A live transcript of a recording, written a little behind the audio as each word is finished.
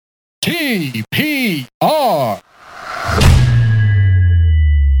TPR.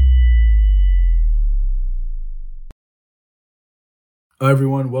 Hi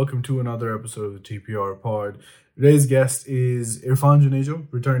everyone, welcome to another episode of the TPR pod. Today's guest is Irfan Junejo,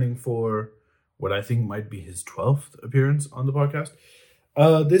 returning for what I think might be his 12th appearance on the podcast.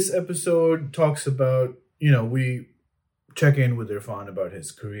 This episode talks about, we check in with Irfan about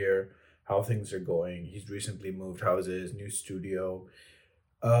his career, how things are going. He's recently moved houses, new studio.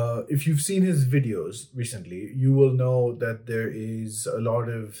 If you've seen his videos recently, you will know that there is a lot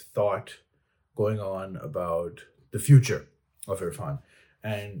of thought going on about the future of Irfan.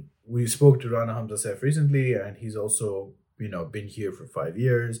 And we spoke to Rana Hamza Saif recently, and he's also, been here for 5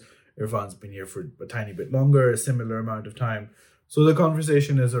 years. Irfan's been here for a tiny bit longer, a similar amount of time. So the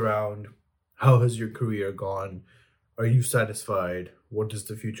conversation is around, how has your career gone? Are you satisfied? What does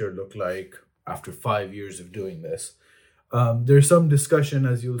the future look like after 5 years of doing this? There's some discussion,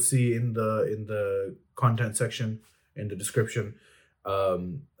 as you'll see in the content section, in the description,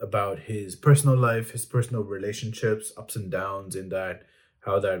 about his personal life, his personal relationships, ups and downs in that,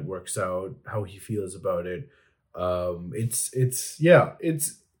 how that works out, how he feels about it. It's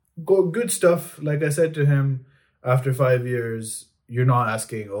good stuff. Like I said to him, after 5 years, you're not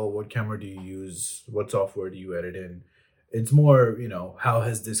asking, oh, what camera do you use? What software do you edit in? It's more, how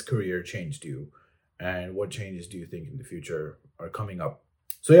has this career changed you? And what changes do you think in the future are coming up?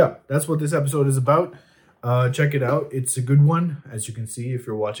 So yeah, that's what this episode is about. Check it out. It's a good one. As you can see, if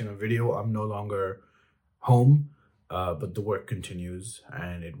you're watching a video, I'm no longer home, but the work continues,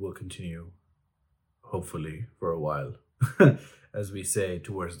 and it will continue, hopefully, for a while, as we say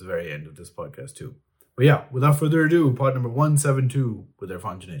towards the very end of this podcast too. But yeah, without further ado, pod number 172 with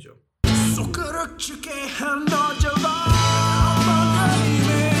Irfan Junejo.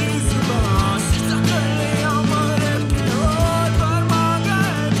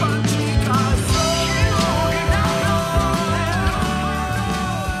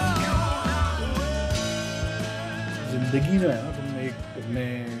 जिंदगी जो है ना, तुम एक अपने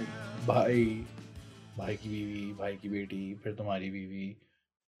भाई की बीवी, भाई की बेटी, फिर तुम्हारी बीवी,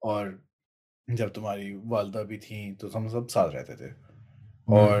 और जब तुम्हारी वालदा भी थी तो हम सब साथ रहते थे.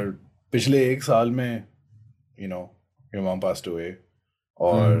 और पिछले 1 साल में your mom passed away,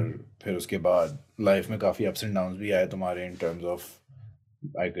 और फिर उसके बाद लाइफ में काफ़ी अप्स एंड डाउन्स भी आए तुम्हारे, in terms of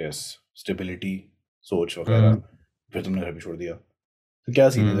I guess stability, सोच वगैरह. फिर तुमने घर भी छोड़ दिया. तो क्या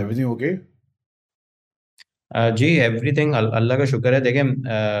सीन है? Everything okay? जी, एवरीथिंग अल्लाह का शुक्र है. देखें,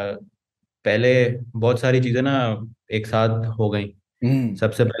 पहले बहुत सारी चीज़ें ना एक साथ हो गई.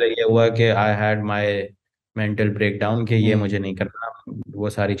 सबसे पहले ये हुआ कि I had my mental breakdown, कि ये मुझे नहीं करना. वो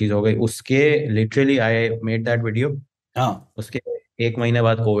सारी चीज़ हो गई. उसके literally I made that video. हाँ. उसके 1 महीने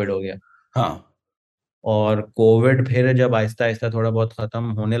बाद कोविड हो गया. हाँ. और कोविड फिर जब आहिस्ता आहिस्ता थोड़ा बहुत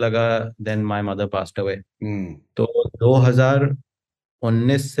ख़त्म होने लगा, then my mother passed away. तो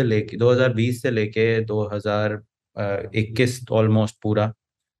 2019 से लेके 2020 से लेके 2021 ऑलमोस्ट पूरा,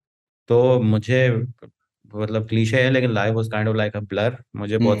 तो मुझे, मतलब क्लीशे है लेकिन life was kind of like a blur.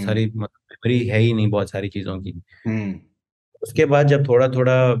 मुझे बहुत सारी मेमोरी है ही नहीं बहुत सारी चीज़ों की. उसके बाद जब थोड़ा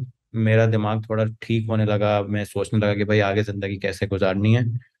थोड़ा मेरा दिमाग थोड़ा ठीक होने लगा, मैं सोचने लगा कि भाई आगे ज़िंदगी कैसे गुजारनी है,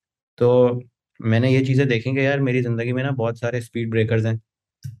 तो मैंने ये चीज़ें देखी कि यार मेरी ज़िंदगी में ना बहुत सारे स्पीड ब्रेकर्स हैं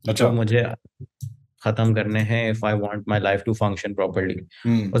जो मुझे ख़त्म करने हैं, if I want my life to function properly.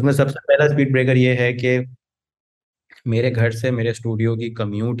 उसमें सबसे पहला स्पीड ब्रेकर ये है कि मेरे घर से मेरे स्टूडियो की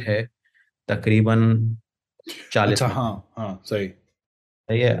कम्यूट है तकरीबन 40 मिनट. हाँ, सही.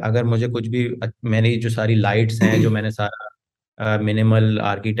 ये अगर मुझे कुछ भी, मेरी जो सारी लाइट्स हैं, जो मैंने सारा मिनिमल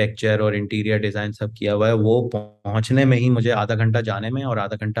आर्किटेक्चर और इंटीरियर डिज़ाइन सब किया हुआ है, वो पहुंचने में ही मुझे आधा घंटा जाने में और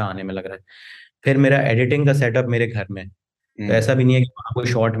आधा घंटा आने में लग रहा है. फिर मेरा एडिटिंग का सेटअप मेरे घर में. तो ऐसा भी नहीं है कि वहाँ कोई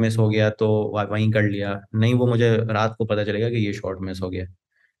शॉट मिस हो गया तो वहीं कर लिया, नहीं, वो मुझे रात को पता चलेगा कि ये शॉट मिस हो गया.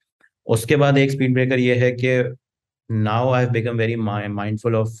 उसके बाद एक स्पीड ब्रेकर ये है कि now I have become very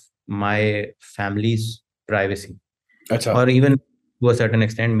mindful of my families privacy. अच्छा. और even to a certain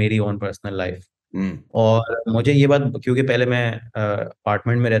extent मेरी ओन पर्सनल लाइफ. और मुझे ये बात, क्योंकि पहले मैं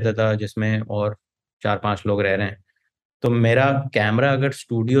अपार्टमेंट में रहता था जिसमें और 4-5 लोग रह रहे हैं, तो मेरा कैमरा अगर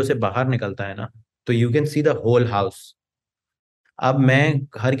स्टूडियो से बाहर निकलता है ना, तो you can see the whole house. अब मैं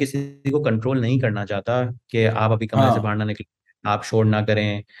हर किसी को कंट्रोल नहीं करना चाहता कि आप अभी कमरे से बाहर ना निकलें, आप शोर ना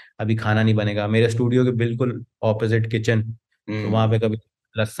करें, अभी खाना नहीं बनेगा. मेरे स्टूडियो के बिल्कुल ऑपोजिट किचन, तो वहाँ पे कभी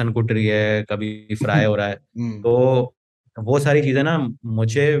लहसुन कुट रही है, कभी फ्राई हो रहा है. तो वो सारी चीज़ें ना,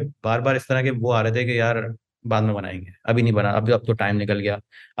 मुझे बार बार इस तरह के वो आ रहे थे कि यार बाद में बनाएंगे, अभी नहीं बना, अब तो टाइम निकल गया,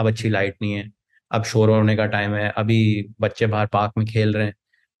 अब अच्छी लाइट नहीं है, अब शोर होने का टाइम है, अभी बच्चे बाहर पार्क में खेल रहे हैं.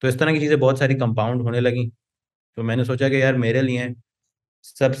 तो इस तरह की चीज़ें बहुत सारी कंपाउंड होने लगी. तो मैंने सोचा कि यार मेरे लिए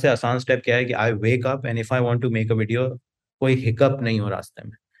सबसे आसान स्टेप क्या है कि आई wake up and if I want to make a video, कोई हिकअप नहीं हो रास्ते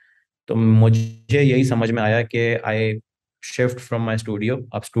में। तो मुझे यही समझ में आया कि I shift from my studio.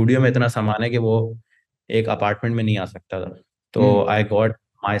 अब स्टूडियो में इतना सामान है कि वो एक अपार्टमेंट में नहीं आ सकता था। तो हम्म। I got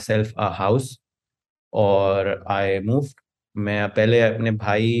my self a house और आई मूव। मैं पहले अपने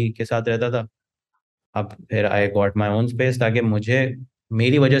भाई के साथ रहता था, अब फिर I got my own space, ताकि मुझे,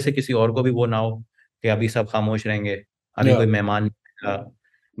 मेरी वजह से किसी और को भी वो ना हो कि अभी सब खामोश रहेंगे, अभी या। कोई मेहमान नहीं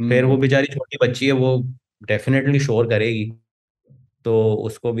आएगा। फिर वो हम्म। बेचारी छोटी बच्ची है, वो डेफिनेटली शोर करेगी। तो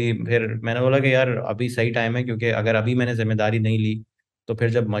उसको भी फिर मैंने बोला कि यार अभी सही टाइम है, क्योंकि अगर अभी मैंने जिम्मेदारी नहीं ली तो फिर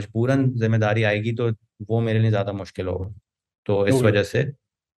जब मजबूरन जिम्मेदारी आएगी तो वो मेरे लिए ज़्यादा मुश्किल होगा। तो इस ओके। वजह से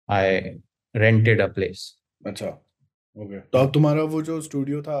आई रेंटेड अ प्लेस। अच्छा। ओके, तो अब तुम्हारा वो जो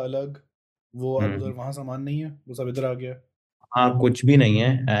स्टूडियो था अलग, वो अब उधर हम्म। वहाँ सामान नहीं है, वो सब इधर आ गया हाँ, कुछ भी नहीं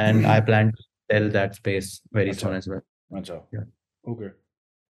है, एंड आई है? Plan to sell that space very अच्छा। सून एज अच्छा। वेल। ओके।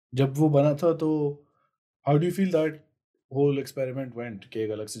 जब वो बना था तो how do you feel that whole experiment went, कि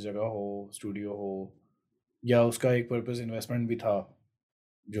एक अलग सी जगह हो, स्टूडियो हो, या उसका एक पर्पस इन्वेस्टमेंट भी था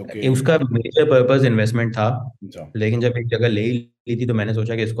जो कि। उसका मेजर पर्पस इन्वेस्टमेंट था, अच्छा। लेकिन जब एक जगह ले ही ली थी तो मैंने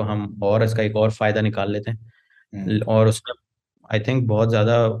सोचा कि इसको हम और इसका एक और फायदा निकाल लेते हम्म। हैं। और उसने आई थिंक बहुत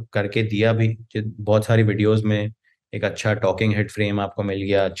ज़्यादा करके दिया भी। बहुत सारी वीडियोस में एक अच्छा टॉकिंग हेड फ्रेम आपको मिल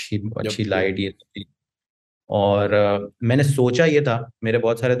गया, अच्छी यप अच्छी यप। लाइट, ये सब चीज़। और मैंने सोचा ये था, मेरे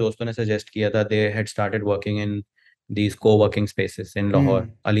बहुत सारे दोस्तों ने सजेस्ट किया था, they had started working in these को working spaces in Lahore,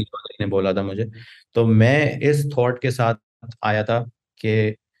 hmm. Ali Chaudhry ने बोला था मुझे। तो मैं इस थॉट के साथ आया था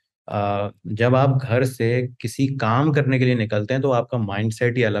कि जब आप घर से किसी काम करने के लिए निकलते हैं तो आपका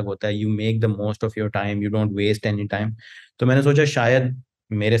माइंडसेट ही अलग होता है, you make the most of your time, you don't waste any time. तो मैंने सोचा शायद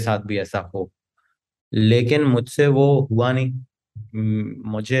मेरे साथ भी ऐसा हो, लेकिन मुझसे वो हुआ नहीं।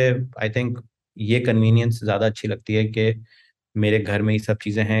 मुझे आई थिंक ये कन्वीनियंस ज़्यादा अच्छी लगती है कि मेरे घर में ही सब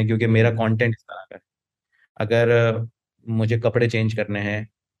चीज़ें हैं, क्योंकि मेरा हम्म। कंटेंट इस तरह का है। अगर मुझे कपड़े चेंज करने हैं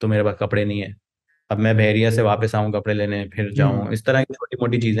तो मेरे पास कपड़े नहीं है, अब मैं बहरिया से वापस आऊँ कपड़े लेने फिर हम्म। जाऊँ, इस तरह की छोटी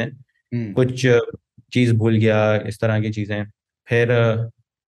मोटी चीज़ें, हम्म। कुछ चीज़ भूल गया, इस तरह की चीज़ें। फिर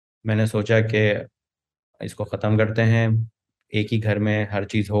मैंने सोचा कि इसको ख़त्म करते हैं, एक ही घर में हर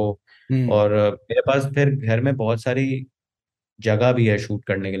चीज़ हो। हम्म। और मेरे पास फिर घर में बहुत सारी जगह भी है शूट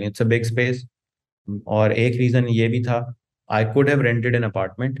करने के लिए, इट्स अ बिग स्पेस। और एक रीज़न ये भी था, I could have rented an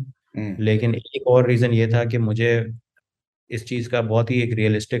apartment, हम्म। लेकिन एक और रीज़न ये था कि मुझे इस चीज़ का बहुत ही एक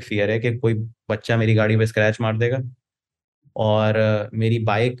रियलिस्टिक फियर है कि कोई बच्चा मेरी गाड़ी पे स्क्रैच मार देगा। और मेरी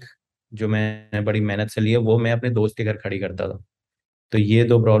बाइक जो मैंने बड़ी मेहनत से ली है वो मैं अपने दोस्त के घर खड़ी करता था। तो ये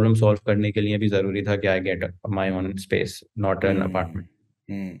दो प्रॉब्लम सॉल्व करने के लिए भी ज़रूरी था कि I get my own space, not an hmm. Apartment.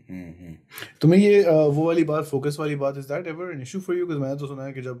 तुम्हें ये वो वाली बात, फोकस वाली बात, is that ever an issue for you? मैंने तो सुना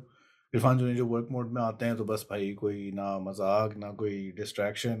है कि जब इरफान जुनी जो वर्क मोड में आते हैं तो बस भाई कोई ना मजाक ना कोई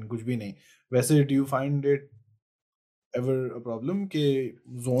डिस्ट्रैक्शन, कुछ भी नहीं। वैसे do you find it ever a problem कि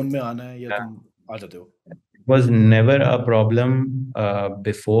जोन में आना है, या तुम आ जाते हो? Was never a problem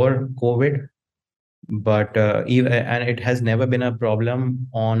before COVID, but even, and it has never been a problem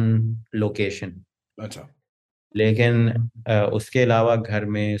on location. अच्छा। लेकिन उसके अलावा घर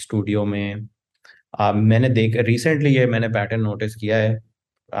में, स्टूडियो में, मैंने देख रिसेंटली ये मैंने पैटर्न नोटिस किया है।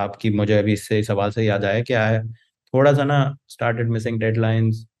 आपकी मुझे अभी इससे सवाल से याद आया क्या है, थोड़ा सा ना started missing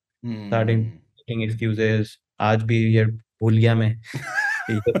deadlines, starting hmm. Making excuses, आज भी ये भूल गया मैं।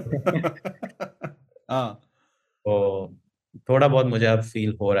 हाँ। तो थोड़ा बहुत मुझे अब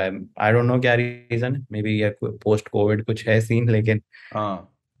फील हो रहा है, आई डोंट नो क्या रीजन है, मे बी ये पोस्ट कोविड कुछ है सीन, लेकिन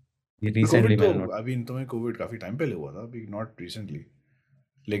हाँ। ये कोविड रिसेंटली तो मैंने नोट। अभी तुम्हें कोविड काफी टाइम पहले हुआ था, अभी नॉट रिसेंटली,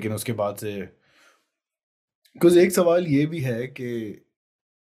 लेकिन उसके बाद से कुछ एक सवाल ये भी है कि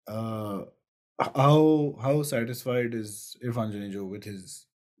uh, how satisfied is Irfan Junejo with his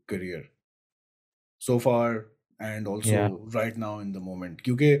career so far and या also right now in the moment?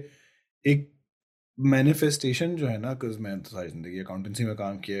 क्योंकि एक मैनिफेस्टेशन जो है ना, cause मैं तो सारी जिंदगी अकाउंटेंसी में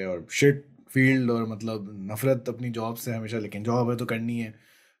काम किया है और शिट फील्ड, और मतलब नफरत अपनी जॉब से हमेशा, लेकिन जॉब है तो करनी है।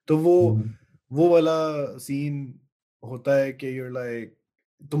 तो वो वाला सीन होता है कि you're like,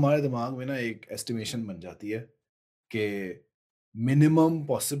 तुम्हारे दिमाग में ना एक एस्टिमेशन बन जाती है कि मिनिमम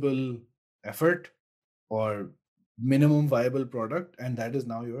पॉसिबल एफर्ट और minimum viable product, and that is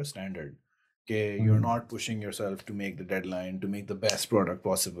now your standard, कि you're not pushing yourself to make the deadline, to make the best product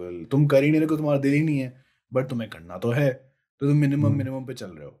possible। तुम कर ही नहीं रहे को, तुम्हारा दिल ही नहीं है, बट तुम्हें करना तो है, तो तुम मिनिमम मिनिमम पे चल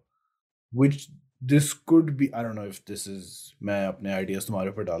रहे हो। which this could be, I don't know if this is, मैं अपने आइडियाज तुम्हारे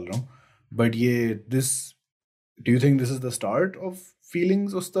ऊपर डाल रहा हूँ, बट ये this, do you think this is the start of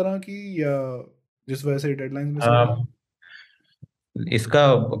feelings उस तरह की, या जिस वजह से डेडलाइंस मिस हो रही हैं? इसका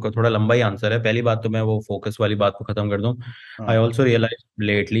थोड़ा लंबा ही आंसर है। पहली बात तो मैं वो फोकस वाली बात को खत्म कर दूं। आई हाँ। ऑल्सो रियलाइज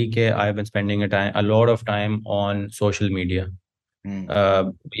लेटली कि I been spending a lot of time on social media.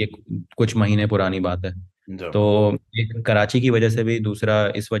 हम्म। ये कुछ महीने पुरानी बात है। जब। तो एक कराची की वजह से भी, दूसरा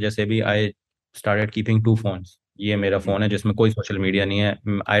इस वजह से भी I started keeping to phones. ये मेरा हम्म। फोन है जिसमें कोई सोशल मीडिया नहीं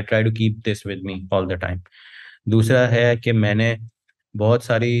है। I try to keep this with me all the time. दूसरा है कि मैंने बहुत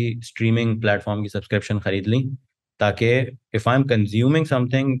सारी स्ट्रीमिंग प्लेटफॉर्म की सब्सक्रिप्शन खरीद ली, ताकि if I am consuming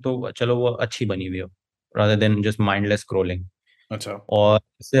something तो चलो वो अच्छी बनी हुई हो, rather than just mindless scrolling. अच्छा। और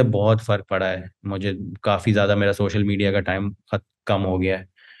इससे बहुत फ़र्क पड़ा है मुझे। काफ़ी ज़्यादा मेरा सोशल मीडिया का टाइम कम हो गया है।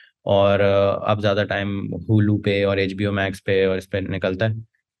 और अब ज़्यादा टाइम हुलू पे और HBO मैक्स पे और इस पे निकलता है।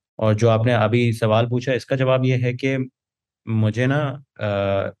 और जो आपने अभी सवाल पूछा, इसका जवाब ये है कि मुझे ना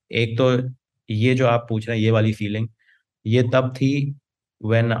एक तो ये जो आप पूछ रहे हैं, ये वाली फीलिंग, ये तब थी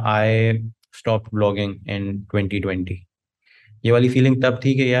व्हेन आई स्टॉप ब्लॉगिंग इन 2020। ये वाली फीलिंग तब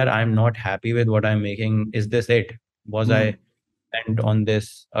थी कि यार I am not happy with what I am making, is this it, was I hmm. Saint on this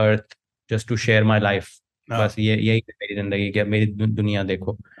earth just to share my life. बस हाँ। ये यही है मेरी जिंदगी, क्या मेरी दुनिया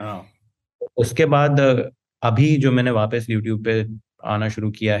देखो। हाँ। उसके बाद अभी जो मैंने वापस यूट्यूब पे आना शुरू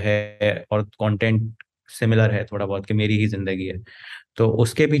किया है और कंटेंट सिमिलर है थोड़ा बहुत कि मेरी ही जिंदगी है, तो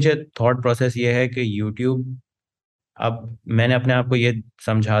उसके पीछे थॉट प्रोसेस ये है कि यूट्यूब, अब मैंने अपने आप को ये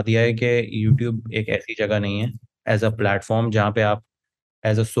समझा दिया है कि यूट्यूब एक ऐसी जगह नहीं है एज अ प्लेटफॉर्म जहाँ पे आप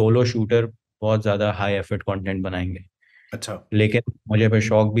एज अ सोलो शूटर बहुत ज़्यादा हाई एफर्ट कंटेंट बनाएंगे। अच्छा। लेकिन मुझे फिर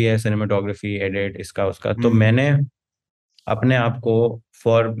शौक भी है सिनेमाटोग्राफी, एडिट, इसका उसका, तो हम्म। मैंने अपने आप को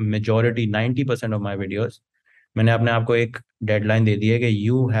for majority 90% of my videos, मैंने अपने आप को एक डेडलाइन दे दी है कि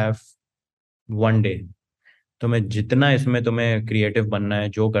यू हैव वन डे, तुम्हें जितना इसमें तुम्हें क्रिएटिव बनना है,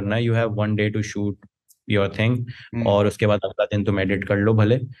 जो करना है, you have one day to shoot your thing. हम्म। और उसके बाद अगला दिन तुम एडिट कर लो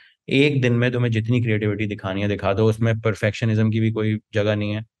भले। एक दिन में तुम्हें जितनी क्रिएटिविटी दिखानी है दिखा दो, उसमें परफेक्शनिज्म की भी कोई जगह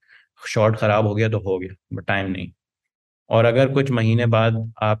नहीं है। शॉर्ट खराब हो गया तो हो गया, बट टाइम नहीं। और अगर कुछ महीने बाद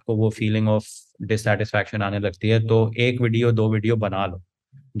आपको वो फीलिंग ऑफ डिससेटिस्फैक्शन आने लगती है, तो एक वीडियो, दो वीडियो बना लो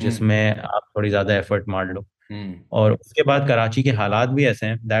हम्म। जिसमें आप थोड़ी ज़्यादा एफर्ट मार लो। हम्म। और उसके बाद कराची के हालात भी ऐसे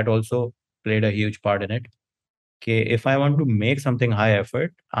हैं, that also played a huge part in it, कि if I want to make something high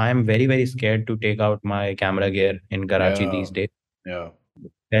effort, I am very very scared to take out my camera gear इन या। Karachi these days. या।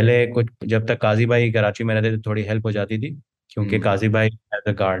 पहले कुछ, जब तक काजी भाई कराची में रहते थे, थोड़ी हेल्प हो जाती थी क्योंकि हम्म। काजी भाई एज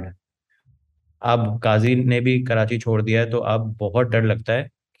अ गार्ड। अब काजी ने भी कराची छोड़ दिया है, तो अब बहुत डर लगता है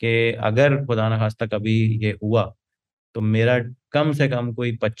कि अगर खुदा न खास्ता कभी ये हुआ, तो मेरा कम से कम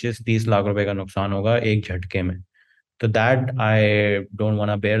कोई 25-30 लाख रुपए का नुकसान होगा एक झटके में। तो that I don't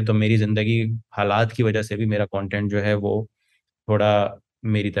want bear. तो मेरी जिंदगी हालात की वजह से भी मेरा कंटेंट जो है वो थोड़ा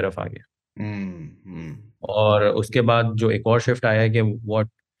मेरी तरफ आ गया। हम्म। हम्म। और उसके बाद जो एक और शिफ्ट आया है कि what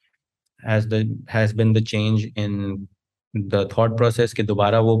has been the change in the thought process, कि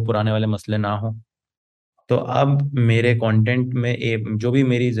दोबारा वो पुराने वाले मसले ना हो। तो अब मेरे कंटेंट में जो भी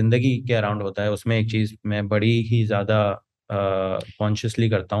मेरी ज़िंदगी के अराउंड होता है, उसमें एक चीज़ मैं बड़ी ही ज़्यादा कॉन्शियसली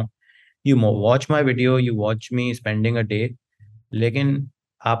करता हूँ। You watch my video, you watch me spending a day, लेकिन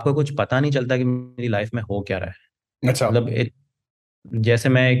आपको कुछ पता नहीं चलता कि मेरी लाइफ में हो क्या रहा है। अच्छा। मतलब जैसे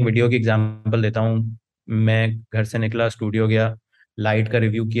मैं एक वीडियो की एग्जांपल देता हूँ। मैं घर से निकला, स्टूडियो गया, लाइट का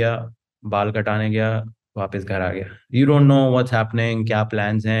रिव्यू किया, बाल कटाने गया, वापस घर आ गया। You don't know what's happening, क्या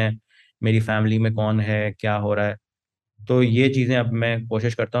प्लान्स हैं, मेरी फैमिली में कौन है, क्या हो रहा है। तो ये चीज़ें अब मैं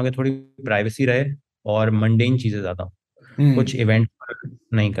कोशिश करता हूँ कि थोड़ी प्राइवेसी रहे और मंडेन चीज़ें ज़्यादा हो, हम्म। कुछ इवेंट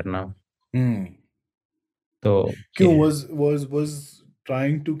नहीं करना। हम्म। तो ये क्यों है। was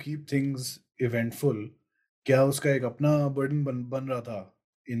trying to keep things eventful? क्या उसका एक अपना बर्डन बन रहा था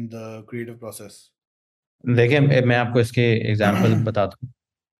इन द क्रिएटिव प्रोसेस? देखिए, मैं आपको इसके एग्जांपल बताता हूँ।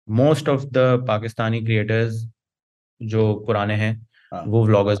 Most of the Pakistani creators जो पुराने हैं, हाँ। वो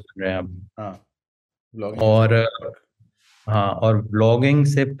व्लॉगर्स बन रहे हैं अब। हाँ। ब्लॉगिंग इज और कमिंग। हाँ, और व्लॉगिंग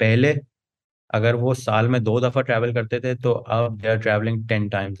से पहले अगर वो साल में 2 दफ़ा ट्रैवल करते थे, तो अब they are travelling 10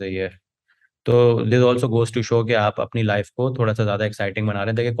 times a year. तो this also goes to show कि आप अपनी लाइफ को थोड़ा सा ज़्यादा एक्साइटिंग बना रहे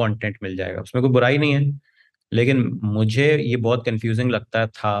हैं। देखिए, कंटेंट मिल जाएगा, उसमें कोई बुराई नहीं है। लेकिन मुझे ये बहुत कंफ्यूजिंग लगता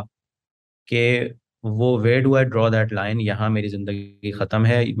था कि वो where do I draw that line, यहाँ मेरी ज़िंदगी ख़त्म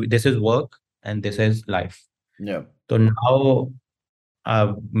है, this is work and this is life. या। तो now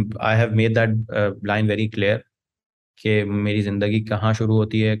I have made that line very clear कि मेरी ज़िंदगी कहाँ शुरू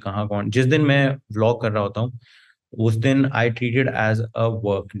होती है, कहाँ कौन, जिस दिन मैं व्लॉग कर रहा होता हूँ, उस दिन I treat it as a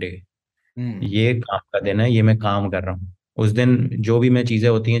work day. हम्म। ये काम का दिन है, ये मैं काम कर रहा हूँ। उस दिन जो भी मैं चीज़ें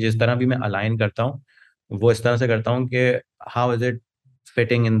होती हैं, जिस तरह भी मैं अलाइन करता हूँ, वो इस तरह से करता हूँ कि how is it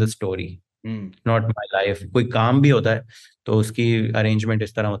fitting in the story, hmm. Not my life. कोई काम भी होता है तो उसकी अरेंजमेंट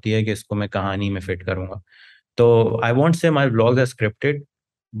इस तरह होती है कि इसको मैं कहानी में फिट करूंगा। तो I won't say my vlogs are scripted,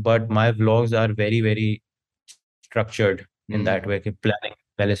 but my vlogs are very very structured in that way कि प्लानिंग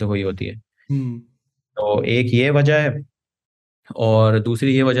पहले से हुई होती है। हम्म। तो एक ये वजह है, और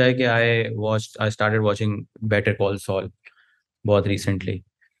दूसरी ये वजह है कि I started watching better call sol बहुत रिसेंटली।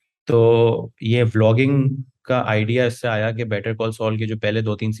 तो ये व्लॉगिंग का आइडिया इससे आया कि बेटर कॉल सॉल के जो पहले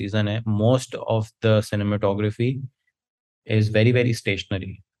 2-3 सीजन है, most of the cinematography is very very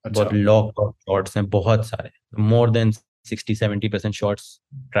stationery. अच्छा। बहुत लॉन्ग शॉट्स हैं, बहुत सारे, मोर देन 60-70% शॉट्स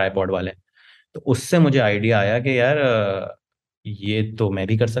ट्राईपॉड वाले। तो उससे मुझे आइडिया आया कि यार ये तो मैं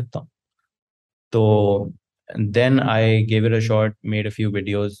भी कर सकता हूँ। तो then I give it a shot, made a few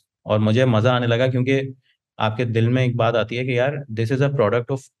videos, और मुझे मज़ा आने लगा, क्योंकि आपके दिल में एक बात आती है कि यार this is a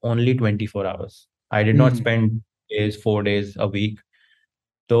product of only 24 hours. I did not hmm. Spend days 4 days a week.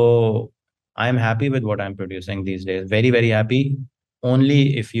 तो I am happy with what I am producing these days, very very happy. Only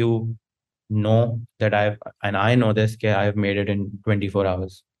if you know that I and I know this कि I have made it in 24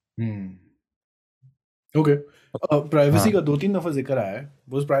 hours. Hmm. Okay. Privacy हाँ, का 2-3 दफा जिक्र आया है,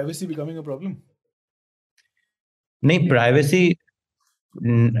 was privacy becoming a problem? नहीं, privacy,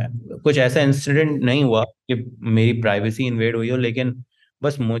 कुछ ऐसा इंसिडेंट नहीं हुआ कि मेरी प्राइवेसी इन्वेड हुई हो, लेकिन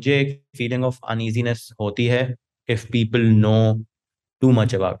बस मुझे एक फीलिंग ऑफ अनईजीनेस होती है if people know too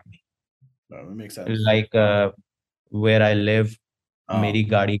much about me, make sense. Like where I live. हाँ। मेरी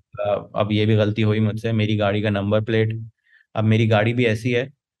गाड़ी का, अब ये भी गलती हुई मुझसे, मेरी गाड़ी का नंबर प्लेट, अब मेरी गाड़ी भी ऐसी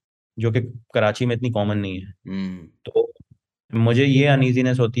है जो कि कराची में इतनी कॉमन नहीं है। हम्म। तो मुझे ये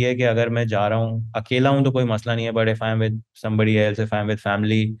अनईजीनेस होती है कि अगर मैं जा रहा हूँ अकेला हूँ तो कोई मसला नहीं है, but if I am with somebody else, if I am with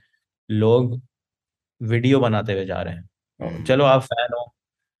family, लोग वीडियो बनाते हुए जा रहे हैं, हम्म। चलो आप फैन हो,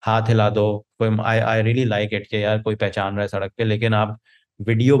 हाथ हिला दो, कोई, आई आई रियली लाइक इट कि यार कोई पहचान रहा है सड़क पे, लेकिन आप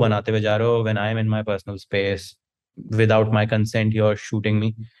वीडियो बनाते हुए जा रहे हो when I am in my personal space, without my consent you are shooting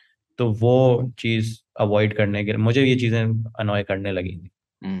मी। तो वो चीज़ अवॉइड करने के मुझे ये चीज़ें अनॉय करने लगी थी।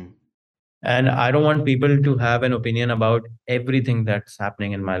 हम्म। And I don't want people to have an opinion about everything that's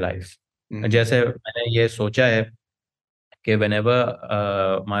happening in my life. हम्म। जैसे मैंने ये सोचा है कि whenever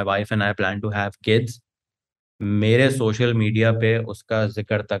my wife and I plan to have kids, मेरे सोशल मीडिया पे उसका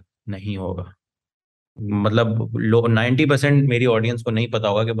जिक्र तक नहीं होगा। मतलब 90% मेरी ऑडियंस को नहीं पता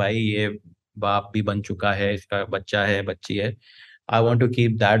होगा कि भाई ये बाप भी बन चुका है, इसका बच्चा है, बच्ची है। I want to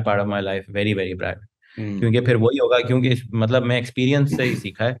keep that part of my life very very private, हम्म। क्योंकि फिर वही होगा, क्योंकि मतलब मैं एक्सपीरियंस से ही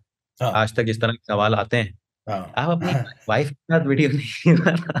सीखा है। हाँ। आज तक जिस तरह के सवाल आते हैं, हाँ। आप अपनी वाइफ के साथ वीडियो नहीं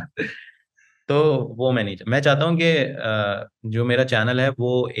बना। तो वो मैं नहीं मैं चाहता हूँ कि जो मेरा चैनल है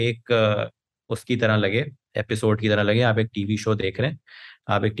वो एक उसकी तरह लगे, एपिसोड की तरह लगे। आप एक टीवी शो देख रहे हैं,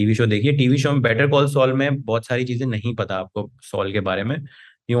 आप एक टीवी शो देखिए। टीवी शो में बेटर कॉल सॉल में बहुत सारी चीजें नहीं पता आपको सॉल के बारे में,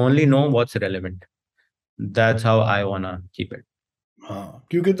 you only know what's relevant. That's how I वांना keep it. हाँ,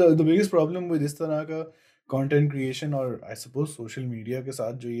 क्योंकि द बिगेस्ट प्रॉब्लम विद इस तरह का कंटेंट क्रिएशन और आई सपोज सोशल मीडिया के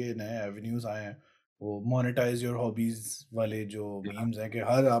साथ जो ये नए एवेन्यूज आए हैं, वो मोनेटाइज योर हॉबीज वाले जो मीम्स हैं कि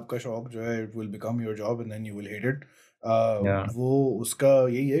हर आपका शौक जो है it will become your job and then you will hate it. या वो उसका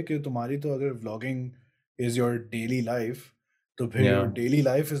यही है कि तुम्हारी तो अगर vlogging is your daily life, तो फिर या your daily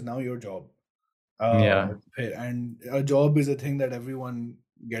life is now your job. या फिर and a job is a thing that everyone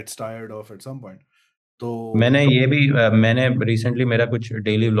gets tired of at some point. तो मैंने ये भी मैंने रिसेंटली मेरा कुछ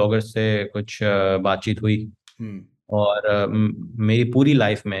डेली व्लॉगर्स से कुछ बातचीत हुई, हम्म। और मेरी पूरी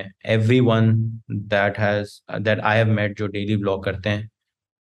लाइफ में every one that I have met जो डेली व्लॉग करते हैं,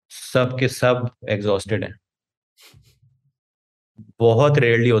 सब के सब एग्जॉस्टेड हैं। बहुत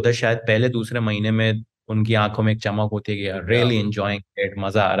रेयरली होता है, शायद पहले दूसरे महीने में उनकी आंखों में एक चमक होती है कि यार या। रियली एंजॉयिंग इट,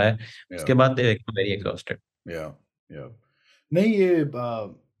 मजा आ रहा है। या। उसके बाद वेरी एग्जॉस्टेड। या। या। नहीं,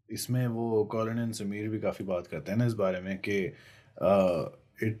 ये इसमें वो कॉलिन एंड समीर भी काफ़ी बात करते हैं ना इस बारे में कि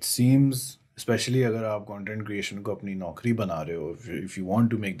इट सीम्स, स्पेशली अगर आप कंटेंट क्रिएशन को अपनी नौकरी बना रहे हो, if you want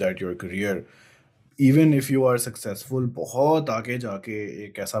to make that your career, even if you are successful, बहुत आगे जाके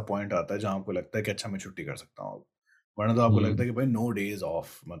एक ऐसा पॉइंट आता है जहाँ आपको लगता है कि अच्छा मैं छुट्टी कर सकता हूँ अब। वरना तो आपको लगता हम्म। है कि भाई नो डेज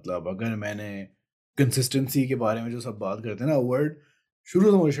ऑफ, मतलब अगर मैंने कंसिस्टेंसी के बारे में जो सब बात करते हैं ना, वर्ड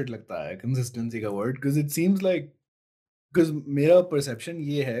शुरू से मुझे शिट लगता है कंसिस्टेंसी का word, because it seems like, because मेरा परसेप्शन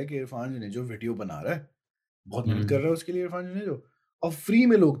ये है कि इरफान जुनेजो वीडियो बना रहा है, बहुत मेहनत कर हम्म। रहा है उसके लिए इरफान जुनेजो, और फ्री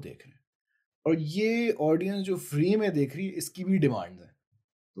में लोग देख रहे हैं, और ये ऑडियंस जो फ्री में देख रही है इसकी भी डिमांड है।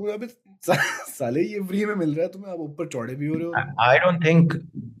 तो अबे साले ये फ्री में मिल रहा है तुम्हें, आप ऊपर चौड़े भी हो रहे हो तुम। आई डोंट थिंक,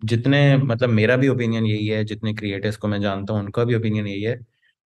 जितने मतलब मेरा भी ओपिनियन यही है, जितने क्रिएटर्स को मैं जानता हूँ उनका भी ओपिनियन यही है।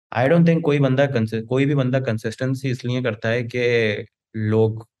 आई डोंट थिंक कोई भी बंदा कंसिस्टेंसी इसलिए करता है कि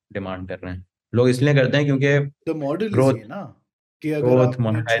लोग डिमांड कर रहे हैं। लोग इसलिए करते हैं क्योंकि द मॉडल इज ग्रोथ, ये ना कि अगर आपने छोड़ दी।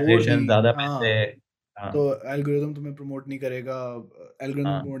 मोनेटाइजेशन, ज्यादा पैसे, हाँ। हाँ, तो एल्गोरिदम तुम्हें प्रमोट नहीं करेगा, एल्गोरिदम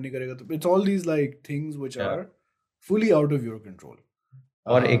हाँ, प्रमोट नहीं करेगा, तो it's all these like things which या are fully out of your control.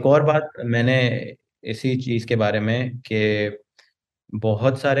 और एक और बात मैंने इसी चीज़ के बारे में कि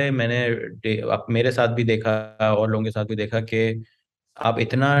बहुत सारे अब मेरे साथ भी देखा और लोगों के साथ भी देखा कि आप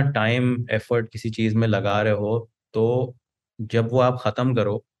इतना टाइम एफर्ट किसी चीज़ में लगा रहे हो, तो जब वो आप ख़त्म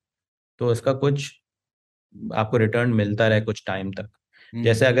करो तो उसका कुछ आपको रिटर्न मिलता रहे कुछ टाइम तक।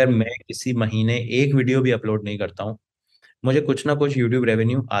 जैसे अगर मैं किसी महीने एक वीडियो भी अपलोड नहीं करता हूँ, मुझे कुछ ना कुछ यूट्यूब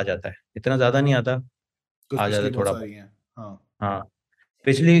रेवेन्यू आ जाता है। इतना ज़्यादा नहीं आता, कुछ आ जाता पिछली है बहुत थोड़ा सारी बहुत। हैं। हाँ। हाँ,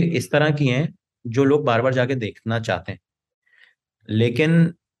 पिछली इस तरह की हैं जो लोग बार बार जाके देखना चाहते हैं।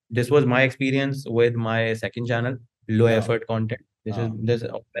 लेकिन this was my experience with my second channel, low हाँ। Effort content. हाँ। दिस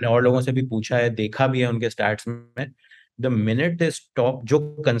मैंने और लोगों से भी पूछा है, देखा भी है उनके स्टैट्स में। द मिनट दे स्टॉप, जो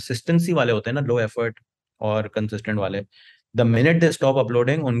कंसिस्टेंसी वाले होते हैं ना, लो एफर्ट और कंसिस्टेंट वाले, the minute they stop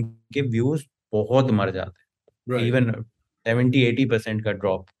uploading, उनके व्यूज बहुत मर जाते हैं, राइट। इवन 70-80% का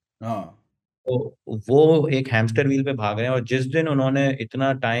ड्रॉप। हाँ। तो वो एक हैमस्टर व्हील पे भाग रहे हैं, और जिस दिन उन्होंने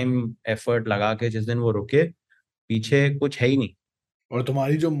इतना टाइम एफर्ट लगा के जिस दिन वो रुके, पीछे कुछ है ही नहीं। और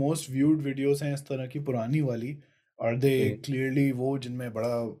तुम्हारी जो मोस्ट व्यूड वीडियोस हैं इस तरह की पुरानी वाली, आर दे जी, क्लियरली वो जिनमें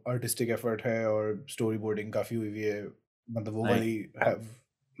बड़ा आर्टिस्टिक एफर्ट है और स्टोरी बोर्डिंग काफ़ी हुई हुई है, मतलब वो नहीं, वाली हैव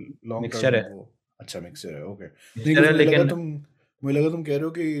लॉन्ग मिक्सचर टर्म है, वो? अच्छा मिक्सर है, ओके। नहीं मिक्सचर कुछ है लेकिन। मुझे लगा तुम कह रहे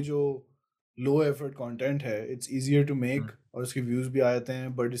हो कि ये जो लो एफर्ट कंटेंट है इट्स इजियर टू मेक और उसके व्यूज भी आ जाते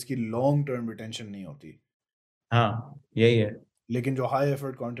हैं, बट इसकी लॉन्ग टर्म रिटेंशन नहीं होती। हाँ, यही है। लेकिन जो हाई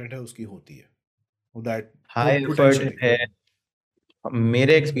एफर्ट कंटेंट है उसकी होती है, दैट हाई एफर्ट पोटेंशियली। है,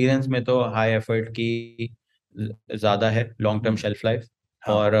 मेरे एक्सपीरियंस में तो हाई एफर्ट की ज़्यादा है लॉन्ग टर्म शेल्फ लाइफ।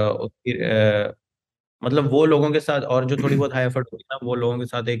 हाँ। और उसकी मतलब वो लोगों के साथ, और जो थोड़ी बहुत हाई एफर्ट होती है ना, वो लोगों के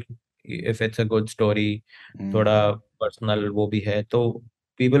साथ एक, if it's a good story, थोड़ा हम्म। पर्सनल वो भी है, तो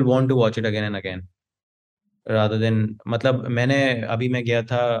people want to watch it again and again, rather than. मतलब मैं गया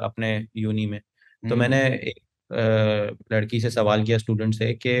था अपने यूनी में, तो हम्म। मैंने एक लड़की से सवाल किया, स्टूडेंट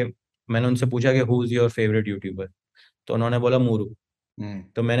से, कि मैंने उनसे पूछा कि who is your favourite YouTuber, तो उन्होंने बोला मूरू। हम्म।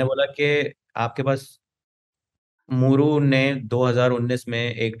 तो मैंने बोला कि आपके पास, मूरू ने 2019 में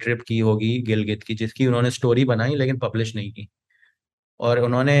एक ट्रिप की होगी गिलगित की, जिसकी उन्होंने स्टोरी बनाई लेकिन पब्लिश नहीं की, और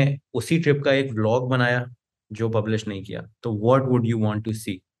उन्होंने उसी ट्रिप का एक व्लॉग बनाया जो पब्लिश नहीं किया, तो what would you want to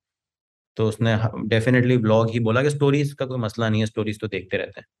सी? तो उसने डेफिनेटली व्लॉग ही बोला, कि स्टोरीज का कोई मसला नहीं है, स्टोरीज तो देखते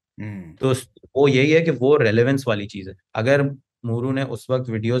रहते हैं। हम्म। तो वो यही है कि वो रेलेवेंस वाली चीज है। अगर मूरू ने उस वक्त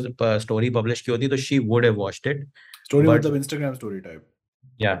वीडियोस स्टोरी पब्लिश की होती तो she would have watched it. Story but मतलब इंस्टाग्राम स्टोरी टाइप?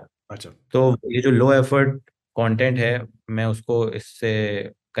 या, अच्छा। तो ये जो लो एफर्ट कंटेंट है, मैं उसको इससे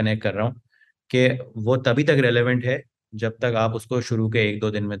कनेक्ट कर रहा हूँ कि वो तभी तक रेलेवेंट है जब तक आप उसको शुरू के 1-2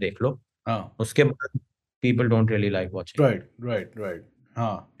 दिन में देख लो, हाँ। उसके बाद people don't really like watching. Right right right.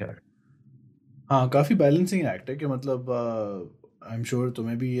 हाँ। हाँ, काफ़ी बैलेंसिंग एक्ट है कि मतलब आई एम श्योर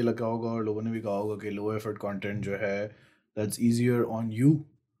तुम्हें भी ये लगा होगा और लोगों ने भी कहा होगा कि लो एफर्ट कंटेंट जो है दैट्स इजियर ऑन यू,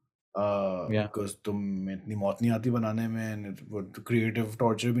 या बिकॉज तुम इतनी मौत नहीं आती बनाने में, and वो क्रिएटिव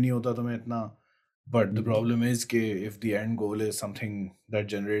टॉर्चर भी नहीं होता तुम्हें इतना। बट द प्रॉब्लम इज कि if the end goal is something that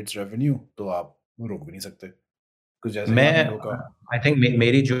generates revenue, तो आप रोक भी नहीं सकते, कुछ जैसे मैं यहाँ नहीं रोका। आई थिंक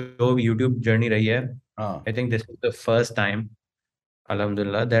मेरी जो यूट्यूब जर्नी रही है, हाँ। I think this is the first time,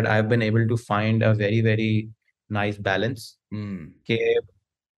 alhamdulillah, that I've been able to find a very very nice balance, हम्म। कि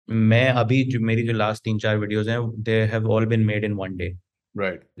मैं अभी जो मेरी जो लास्ट 3-4 वीडियोस हैं, they have all been made in 1 day.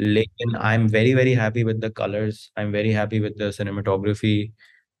 Right. लेकिन I am very very happy with the colours, I am very happy with the cinematography,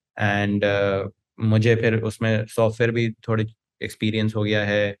 and मुझे फिर उसमें सॉफ्टवेयर भी थोड़ी एक्सपीरियंस हो गया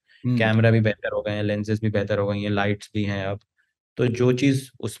है, हम्म। कैमरा भी बेहतर हो गए हैं, लेंसेज भी बेहतर हो गई हैं, लाइट्स भी हैं अब। तो जो चीज़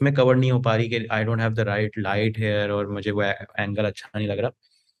उसमें कवर नहीं हो पा रही, कि I don't have the right light hair, और मुझे वो एंगल अच्छा नहीं लग रहा,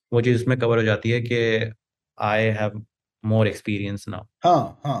 वो चीज़ उसमें कवर हो जाती है कि I have more experience now.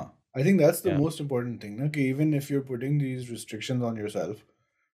 हाँ हाँ, आई थिंक दैट्स द या, मोस्ट इम्पोर्टेंट थिंग ना, कि even if you are putting these restrictions on yourself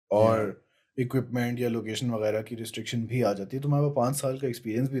या, और इक्विपमेंट या लोकेशन वगैरह की रिस्ट्रिक्शन भी आ जाती है, तुम्हारे पास 5 साल का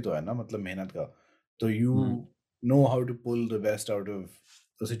एक्सपीरियंस भी तो है ना, मतलब मेहनत का, तो you know how to pull the best out of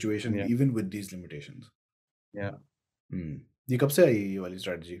the situation या, इवन विद दीज लिमिटेशंस। या। ये कब से आई ये वाली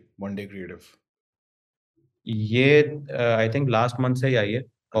स्ट्रेटजी वन डे क्रिएटिव? ये आई थिंक लास्ट मंथ से ही आई है,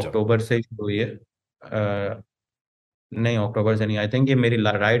 अच्छा। अक्टूबर से ही शुरू हुई है। नहीं, अक्टूबर से नहीं, आई थिंक ये मेरी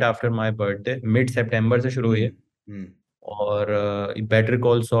right after my birthday, mid सितंबर से शुरू हुई है, हम्म। और बेटर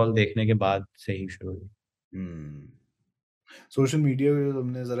कॉल सॉल देखने के बाद से ही शुरू हुई। हम्म। सोशल मीडिया को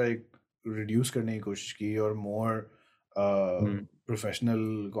तुमने ज़रा एक रिड्यूस करने की कोशिश की और मोर हम्म,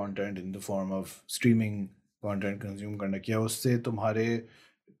 professional content in the form of streaming content consume करना किया, उससे तुम्हारे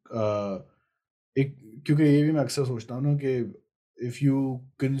एक, क्योंकि ये भी मैं अक्सर सोचता हूँ ना कि if you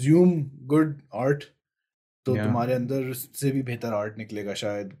consume good art तो या तुम्हारे अंदर से भी बेहतर आर्ट निकलेगा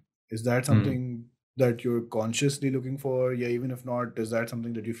शायद. Is that hmm something that you're consciously looking for? Yeah, even if not, is that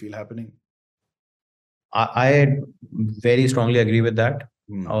something that you feel happening? I very strongly agree with that.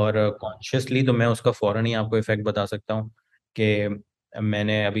 Hmm. और कॉन्शियसली तो मैं उसका फौरन ही आपको इफेक्ट बता सकता हूँ कि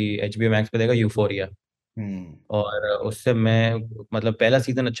मैंने अभी HBO Max पे देखा यूफोरिया. Hmm. और उससे मैं मतलब पहला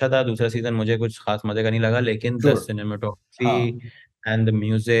सीजन अच्छा था, दूसरा सीजन मुझे कुछ खास मजे का नहीं लगा, लेकिन द Sure. सिनेमेटोग्राफी हाँ. And the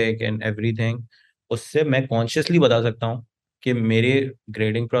music and everything, उससे मैं कॉन्शियसली बता सकता हूँ कि मेरी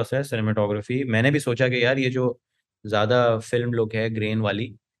ग्रेडिंग प्रोसेस सिनेमेटोग्राफी, मैंने भी सोचा कि यार ये जो ज़्यादा फिल्म लुक है ग्रेन वाली,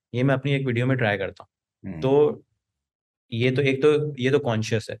 ये मैं अपनी एक वीडियो में ट्राई करता हूँ. Hmm. तो ये तो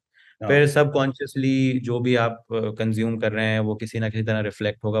कॉन्शियस है. फिर हाँ. सब कॉन्शियसली जो भी आप कंज्यूम कर रहे हैं वो किसी ना किसी तरह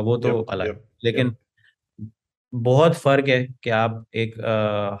रिफ्लेक्ट होगा, वो तो Yep. अलग है. Yep. Yep. लेकिन बहुत फर्क है कि आप एक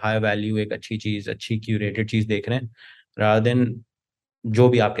हाई वैल्यू, एक अच्छी चीज, अच्छी क्यूरेटेड चीज देख रहे हैं, रादर देन जो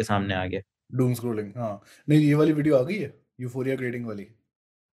भी आपके सामने आ गया. Doom scrolling. हाँ. नहीं, ये वाली वीडियो आ गई है यूफोरिया ग्रेडिंग वाली.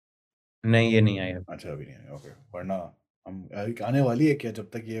 नहीं, ये नहीं आया. अच्छा, अभी नहीं है. ओके. वरना हम आने वाली है क्या? जब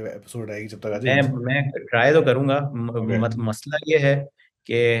तक ये एपिसोड आएगी जब तक आ मैं जाएगी. मैं ट्राई तो करूंगा. ओके. मसला ये है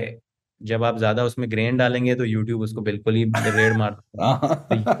कि जब आप ज्यादा उसमें ग्रेन डालेंगे तो यूट्यूब उसको बिल्कुल ही रेड मार देगा.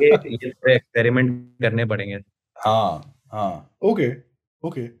 तो हाँ. ये थोड़े एक्सपेरिमेंट करने पड़ेंगे. हाँ. हाँ. ओके.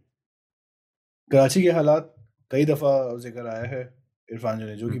 ओके. कराची के हालात कई दफ़ा जिक्र आया है इरफान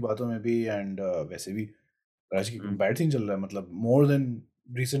जनेजो की हम्म, बातों में भी, एंड वैसे भी कराची की हम्म. बैड सीन चल रहा है, मतलब मोर देन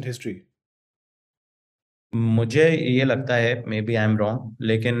रीसेंट हिस्ट्री. मुझे ये लगता है, may B I am wrong,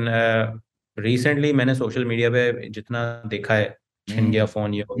 लेकिन रिसेंटली मैंने सोशल मीडिया पे जितना देखा है, छिन हम्म. गया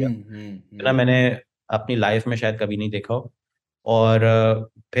फोन, ये हो गया, इतना हम्म. मैंने अपनी लाइफ में शायद कभी नहीं देखा हो. और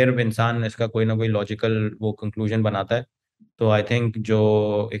फिर इंसान इसका कोई ना कोई लॉजिकल वो कंक्लूजन बनाता है. तो आई थिंक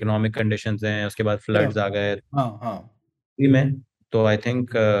जो इकोनॉमिक कंडीशंस हैं, उसके बाद या. फ्लड्स आ गए हाँ. हाँ. भी में, तो आई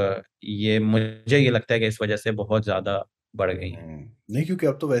थिंक ये मुझे ये लगता है कि इस वजह से बहुत ज़्यादा बढ़ गई हैं. नहीं, क्योंकि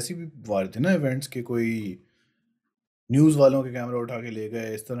अब तो वैसे भी वार थे ना इवेंट्स के, कोई न्यूज़ वालों के कैमरा उठा के ले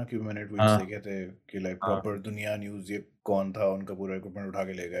गए, इस तरह के भी मैंने ट्वीट्स हाँ, देखे थे कि लाइक हाँ. प्रॉपर दुनिया न्यूज़, ये कौन था, उनका पूरा इक्विपमेंट उठा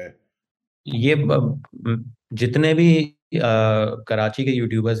के ले गए. जितने भी कराची के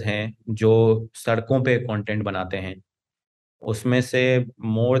यूट्यूबर्स हैं जो सड़कों पे कंटेंट बनाते हैं, उसमें से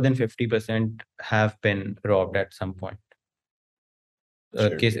more than 50% have been robbed at some point.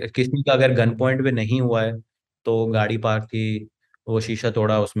 Shit. किसी का अगर गन पॉइंट पे नहीं हुआ है तो गाड़ी पार्क थी, वो शीशा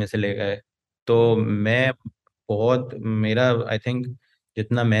तोड़ा, उसमें से ले गए. तो मैं बहुत मेरा आई थिंक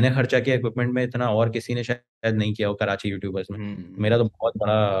जितना मैंने खर्चा किया इक्विपमेंट में, इतना और किसी ने शायद नहीं किया हो कराची यूट्यूबर्स में. मेरा हम्म. तो बहुत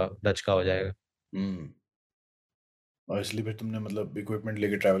बड़ा दचका हो जाएगा. हम्म. और इसलिए फिर तुमने मतलब इक्विपमेंट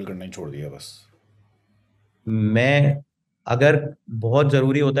लेके ट्रैवल करना ही छोड़ दिया बस. मैं अगर बहुत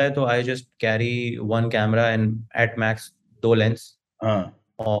ज़रूरी होता है तो I just carry one camera and at max दो लेंस. हाँ.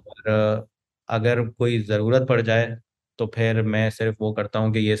 और अगर कोई ज़रूरत पड़ जाए तो फिर मैं सिर्फ वो करता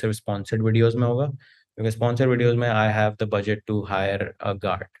हूँ कि ये सिर्फ स्पॉन्सर्ड वीडियोस में होगा, क्योंकि स्पॉन्सर्ड वीडियोस में I have the budget to hire a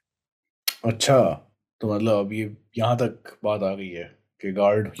guard. अच्छा, तो मतलब अब ये यहाँ तक बात आ गई है कि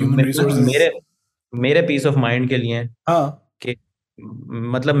गार्ड, ह्यूमन मतलब रिसोर्सेज. मेरे मेरे पीस ऑफ माइंड के लिए हाँ. कि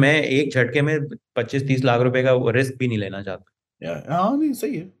मतलब मैं एक झटके में 25-30 लाख रुपए का रिस्क भी नहीं लेना चाहता. हाँ, नहीं,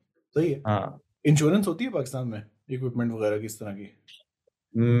 सही है. सही है. हाँ. इंश्योरेंस होती है पाकिस्तान में इक्विपमेंट वगैरह की इस तरह की?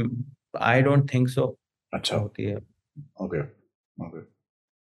 आई डोंट थिंक सो अच्छा. होती है. ओके. ओके.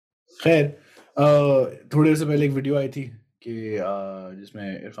 खैर, थोड़ी देर से पहले एक वीडियो आई थी कि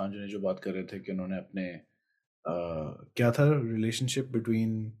जिसमें इरफान जुनेजो बात कर रहे थे कि उन्होंने अपने क्या था रिलेशनशिप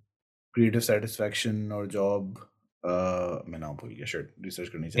बिटवीन क्रिएटिव सेटिस्फैक्शन और जॉब. मैं नाम भूल गया, शायद रिसर्च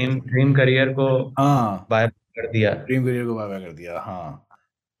करनी ड्रीम चाहिए. ड्रीम करियर को हाँ. बाय कर दिया. ड्रीम करियर को बाय कर दिया. हाँ.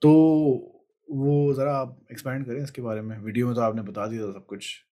 तो वो ज़रा आप एक्सपैंड करें इसके बारे में. वीडियो में तो आपने बता दिया था सब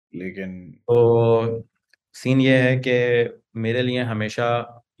कुछ, लेकिन. तो सीन ये है कि मेरे लिए हमेशा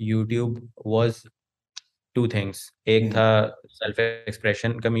यूट्यूब वाज टू थिंग्स. एक हम्म. था सेल्फ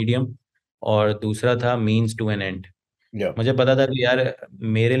एक्सप्रेशन का मीडियम, और दूसरा था मीन्स टू एन एंड. या. मुझे पता था कि यार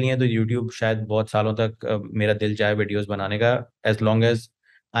मेरे लिए तो यूट्यूब शायद बहुत सालों तक मेरा दिल चाहे वीडियोस बनाने का, as long as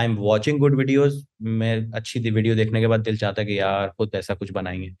I am watching good videos. मैं अच्छी वीडियो देखने के बाद दिल चाहता है कि यार खुद ऐसा कुछ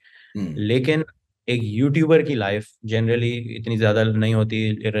बनाएंगे. हम्म. लेकिन एक यूट्यूबर की लाइफ जनरली इतनी ज़्यादा नहीं होती,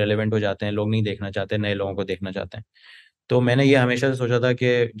 इरेलीवेंट हो जाते हैं, लोग नहीं देखना चाहते, नए लोगों को देखना चाहते हैं. तो मैंने ये हमेशा से सोचा था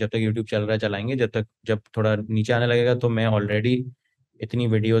कि जब तक यूट्यूब चल रहा है चलाएंगे, जब थोड़ा नीचे आने लगेगा तो मैं ऑलरेडी इतनी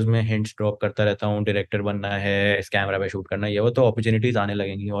वीडियोस में हिंट्स ड्रॉप करता रहता हूँ, डायरेक्टर बनना है, इस कैमरा पे शूट करना है, ये वो, तो अपॉर्चुनिटीज आने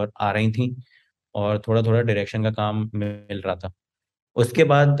लगेंगी और आ रही थी. और थोड़ा थोड़ा डायरेक्शन का काम मिल रहा था. उसके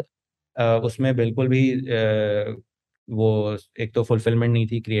बाद उसमें बिल्कुल भी वो एक तो फुलफिलमेंट नहीं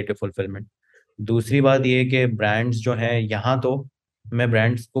थी, क्रिएटिव फुलफिलमेंट. दूसरी बात ये कि ब्रांड्स जो हैं यहाँ तो मैं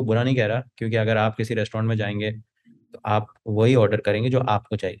ब्रांड्स को बुरा नहीं कह रहा, क्योंकि अगर आप किसी रेस्टोरेंट में जाएंगे तो आप वही ऑर्डर करेंगे जो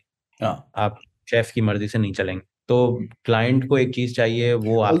आपको चाहिए। हाँ। आप शेफ की मर्जी से नहीं चलेंगे। तो क्लाइंट को एक चीज चाहिए,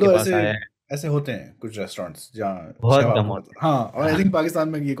 वो आपके ऑल्दो पास ऐसे आया है। ऐसे होते हैं कुछ रेस्टोरेंट्स जहाँ शेफ बहुत कम आपको बता, हाँ, और होता आई है। थिंक पाकिस्तान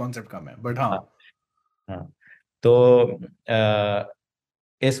में ये कॉन्सेप्ट कम है, बट हाँ। हाँ हाँ। तो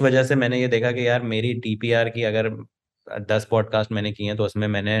इस वजह से मैंने ये देखा कि यार मेरी टीपीआर की अगर 10 पॉडकास्ट मैंने किए हैं तो उसमें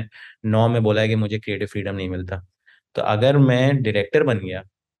मैंने 9 में बोला है कि मुझे क्रिएटिव फ्रीडम नहीं मिलता। तो अगर मैं डायरेक्टर बन गया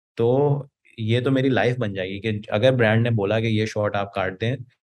तो ये तो मेरी लाइफ बन जाएगी कि अगर ब्रांड ने बोला कि ये शॉट आप काट दें,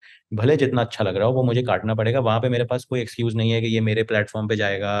 भले जितना अच्छा लग रहा हो वो मुझे काटना पड़ेगा। वहां पे मेरे पास कोई एक्सक्यूज नहीं है कि ये मेरे प्लेटफॉर्म पे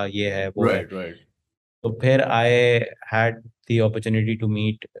जाएगा, ये है वो है। Right, right. तो फिर I had the opportunity to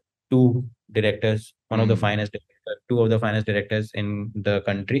meet two directors, one of the hmm. Finest two of the finest directors in the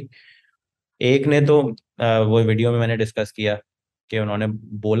country. एक ने तो वो वीडियो में मैंने डिस्कस किया कि उन्होंने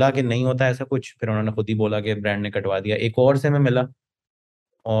बोला कि नहीं होता ऐसा कुछ, फिर उन्होंने खुद ही बोला कि ब्रांड ने कटवा दिया। एक और से मैं मिला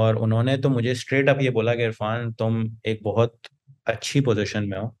और उन्होंने तो मुझे स्ट्रेट अप ये बोला कि इरफान तुम एक बहुत अच्छी पोजीशन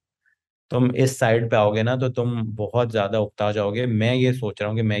में हो, तुम इस साइड पे आओगे ना तो तुम बहुत ज्यादा उकता जाओगे, मैं ये सोच रहा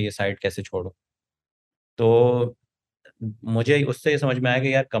हूँ कि मैं ये साइड कैसे छोड़ूं। तो मुझे उससे ये समझ में आया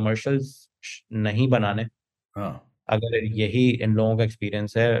कि यार कमर्शियल्स नहीं बनाने, हाँ। अगर यही इन लोगों का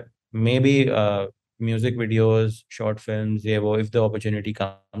एक्सपीरियंस है, may be music videos, short films, ये वो, if the opportunity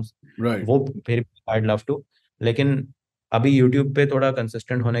comes, right. वो फिर आई लव टू। लेकिन अभी यूट्यूब पे थोड़ा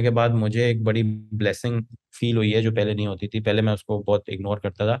कंसिस्टेंट होने के बाद मुझे एक बड़ी ब्लेसिंग फील हुई है जो पहले नहीं होती थी। पहले मैं उसको बहुत इग्नोर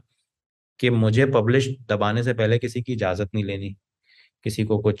करता था कि मुझे पब्लिश दबाने से पहले किसी की इजाज़त नहीं लेनी, किसी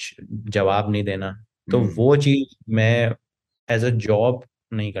को कुछ जवाब नहीं देना। तो हम्म। वो चीज़ मैं एज अ जॉब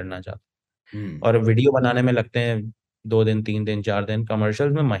नहीं करना चाहता। हम्म। और वीडियो बनाने में लगते हैं 2 दिन, 3 दिन, 4 दिन,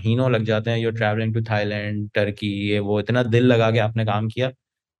 कमर्शियल्स में महीनों लग जाते हैं। You travelling to Thailand, Turkey, ये वो, इतना दिल लगा के आपने काम किया।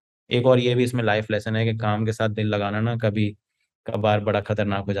 एक और ये भी इसमें लाइफ लेसन है कि काम के साथ दिल लगाना ना कभी कभार बड़ा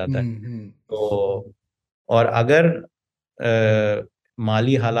खतरनाक हो जाता है। हम्म। तो और अगर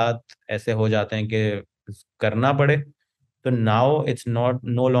माली हालात ऐसे हो जाते हैं कि करना पड़े, तो now it's not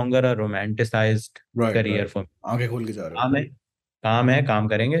no longer a romanticised right, career right. For. आंखें खोल के जा रहे हो। काम है, काम है, काम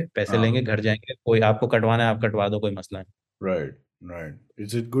करेंगे, पैसे हाँ। लेंगे, घर जाएंगे, कोई आपको कटवाना है आप कटवा दो, कोई मसला नहीं। Right, right.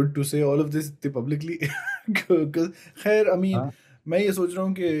 Is it good to say all of this publicly? खैर, आई मीन, हाँ मैं ये सोच रहा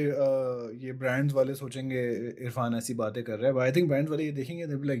हूँ कि ये ब्रांड्स वाले सोचेंगे इरफान ऐसी बातें कर रहा है, बट आई थिंक ब्रांड्स वाले ये देखेंगे,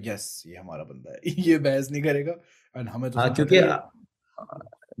 दे लाइक यस, ये हमारा बंदा है। ये बहस नहीं करेगा, एंड हमें तो हाँ, सब पता क्योंकि ही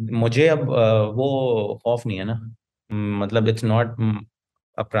है। मुझे अब वो खौफ नहीं है ना। मतलब it's not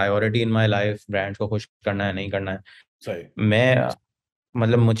a priority in my life brands को खुश करना है नहीं करना है। सही। मैं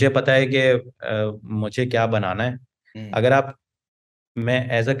मतलब मुझे पता है कि मुझे क्या बनाना है। हम्म। अगर आप मैं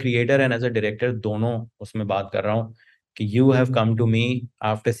as a creator and as a director दोनों उसमें बात कर रहा हूँ कि you have come to me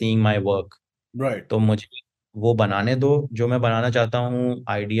after seeing my work, right. तो मुझे वो बनाने दो जो मैं बनाना चाहता हूँ।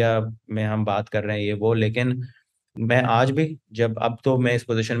 आइडिया में हम बात कर रहे हैं ये वो, लेकिन मैं आज भी, जब अब तो मैं इस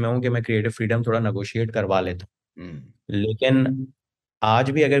पोजीशन में हूँ कि मैं क्रिएटिव फ्रीडम थोड़ा नेगोशिएट करवा लेता हम्म। हूँ। लेकिन आज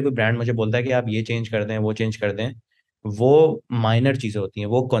भी अगर कोई ब्रांड मुझे बोलता है कि आप ये चेंज कर दें, वो चेंज कर दें, वो माइनर चीज़ें होती हैं,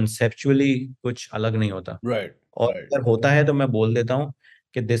 वो कॉन्सेप्चुअली कुछ अलग नहीं होता। राइट, और राइट। अगर होता है तो मैं बोल देता हूँ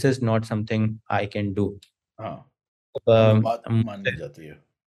कि this is not something I can do. हाँ, मतलब बात मान ली जाती है।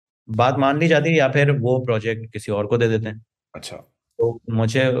 बात मान ली जाती है या फिर वो प्रोजेक्ट किसी और को दे देते हैं। अच्छा। तो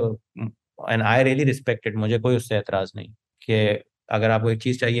मुझे and I really respect it, मुझे कोई उससे एतराज नहीं कि अगर आपको एक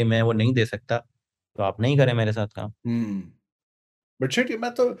चीज़ चाहिए मैं वो नहीं दे सकता तो आप नहीं करें मेरे साथ काम। हम्म। बट शिट,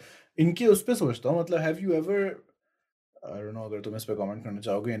 मैं तो इनके उस पे सोचता हूँ, मतलब have you ever, I don't know अगर तुम इस पे कमेंट करना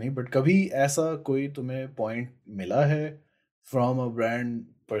चाहोगे या नहीं, बट कभी ऐसा कोई तुम्हें पॉइंट मिला है from a brand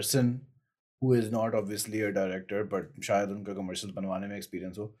person who is not obviously a director, but शायद उनका कमर्शियल बनवाने में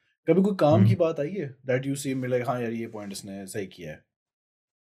एक्सपीरियंस हो, कभी कोई काम की हम्म। बात आई है दैट यू सी लाइक हाँ यार, ये पॉइंट इसने सही किया है,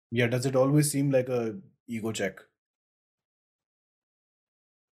 या does it always seem like a ego check?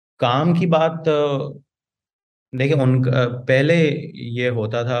 काम की बात देखिए उनका पहले ये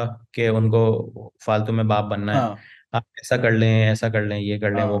होता था कि उनको फालतू में बाप बनना है। हाँ। आप ऐसा कर लें, ऐसा कर लें, ये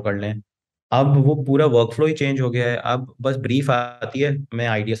कर लें, वो हाँ। कर लें। अब वो पूरा वर्कफ्लो ही चेंज हो गया है। अब बस ब्रीफ आती है, मैं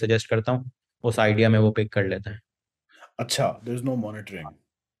आइडिया सजेस्ट करता हूँ, उस आइडिया में वो पिक कर लेता है। अच्छा, देयर इज नो मॉनिटरिंग।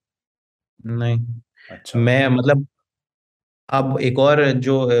 नहीं, अच्छा। मैं मतलब अब एक और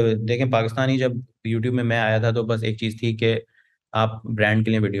जो देखें, पाकिस्तानी जब यूट्यूब में मैं आया था तो बस एक चीज़ थी कि आप ब्रांड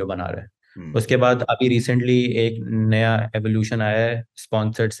के लिए वीडियो बना रहे हैं। हम्म। उसके बाद अभी रिसेंटली एक नया एवोल्यूशन आया है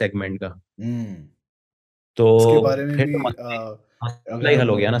स्पॉन्सर्ड सेगमेंट का। हम्म। तो इसके बारे में फिर भी तो मसला अगर ही हल हम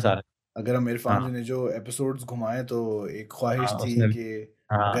हो गया ना सारा। अगर हम इरफान हाँ जुने जो एपिसोड्स घुमाएं, तो एक ख्वाहिश हाँ, थी उसने, कि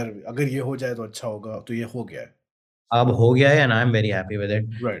हाँ, अगर अगर ये हो जाए तो अच्छा होगा, तो ये हो गया है। अब हो गया है and I am very happy with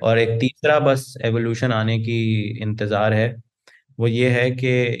it. Right. और एक तीसरा बस एवोल्यूशन आने की इंतज़ार है, वो ये है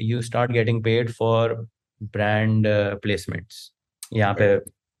कि you start getting paid for brand placements. यहाँ पे राइट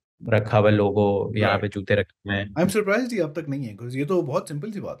रखा हुआ लोगो, यहाँ पे राइट। जूते रखे हुए आई एम हैं। सरप्राइज्ड ये अब तक नहीं है, बिकॉज ये तो बहुत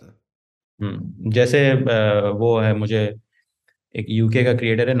सिंपल सी बात है। जैसे वो है, मुझे एक यूके का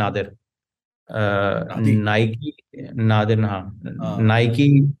क्रिएटर है नादिर, नादी। नाइकी, नादिर, हाँ। हाँ। Nike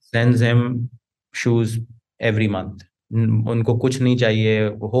sends him shoes every month. उनको कुछ नहीं चाहिए,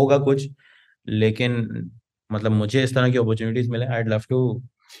 होगा कुछ, लेकिन मतलब मुझे इस तरह की अपॉर्चुनिटीज मिले, आई लव टू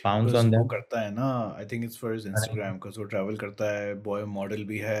पाउंस बस ऑन वो देम। करता है ना, I think it's for his Instagram, because वो ट्रैवल करता है, बॉय मॉडल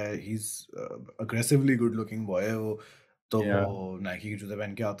भी है, he is aggressively good looking boy है वो। तो वो या नाइकी के जूते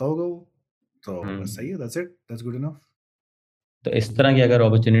पहन के आता होगा वो। तो बस सही है, that's it, that's good enough. तो इस तरह की अगर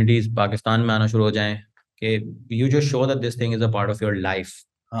अपॉर्चुनिटीज पाकिस्तान में आना शुरू हो जाएं कि you just show that this thing is a part of your life,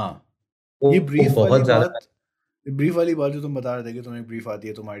 हाँ। ये वो ब्रीफ वाली बहुत ज्यादा। बात, ब्रीफ वाली बात जो तुम बता रहे थे कि तुम्हें ब्रीफ आती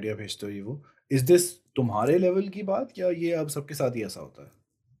है, तुम आइडिया भेजते हो, ये वो, इज दिस तुम्हारे लेवल की बात, या ये अब सबके साथ ही ऐसा होता है?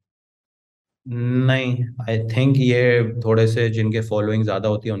 नहीं, आई थिंक ये थोड़े से जिनके फॉलोइंग ज्यादा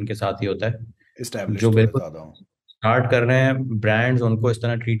होती है उनके साथ ही होता है। जो इस्टेब्लिश थोड़े बिल्कुल ज़्यादा हो। स्टार्ट कर रहे हैं, ब्रांड्स उनको इस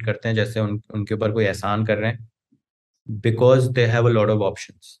तरह ट्रीट करते हैं जैसे उनके ऊपर कोई एहसान कर रहे हैं, because they have a lot of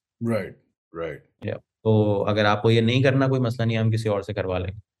options. Right right. या तो अगर आपको ये नहीं करना, कोई मसला नहीं है, हम किसी और से करवा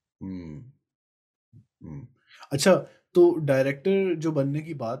लेंगे। हम्म। हम्म। अच्छा, तो डायरेक्टर जो बनने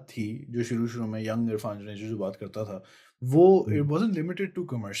की बात थी, जो शुरू शुरू में यंग इरफान जुनेजो जो बात करता था, वो it wasn't limited to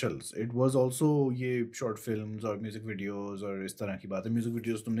commercials, it was also ये शॉर्ट फिल्म्स और म्यूजिक वीडियोस और इस तरह की बातें। म्यूजिक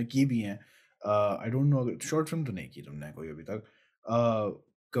वीडियोस तुमने की भी हैं, I don't know, short film तो नहीं की तुमने कोई अभी तक।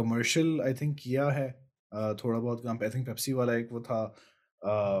 कमर्शियल आई थिंक किया है, थोड़ा बहुत काम, आई थिंक पेप्सी वाला एक वो था,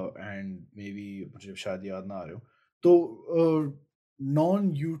 एंड मे बी मुझे शायद याद ना आ रहे हो। तो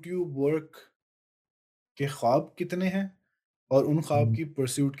नॉन यूट्यूब वर्क के ख्वाब कितने हैं, और उन ख्वाब हम्म। की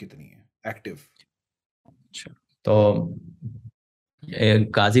परस्यूट कितनी है एक्टिव? अच्छा, तो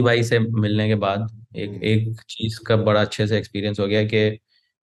गाजी भाई से मिलने के बाद एक हम्म। एक चीज का बड़ा अच्छे से एक्सपीरियंस हो गया कि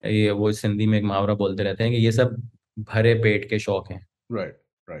ये वो सिंधी में एक मुहावरा बोलते रहते हैं कि ये सब भरे पेट के शौक हैं। Right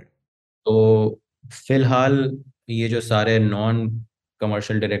right. तो फिलहाल ये जो सारे नॉन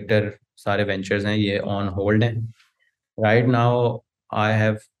कमर्शियल डायरेक्टर सारे वेंचर्स हैं, ये ऑन होल्ड हैं right now. I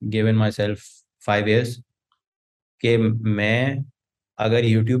have given my self 5 years कि मैं अगर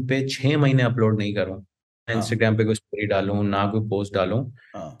यूट्यूब पे 6 महीने अपलोड नहीं करूँ, हाँ इंस्टाग्राम पे कोई स्टोरी डालूँ, ना कोई पोस्ट डालूँ,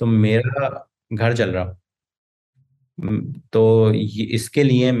 हाँ। तो मेरा घर चल रहा। तो इसके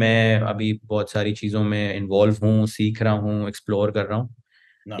लिए मैं अभी बहुत सारी चीज़ों में इन्वॉल्व हूँ, सीख रहा हूँ, एक्सप्लोर कर रहा हूँ।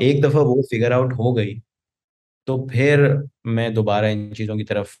 ना। एक दफ़ा वो फिगर आउट हो गई तो फिर मैं दोबारा इन चीज़ों की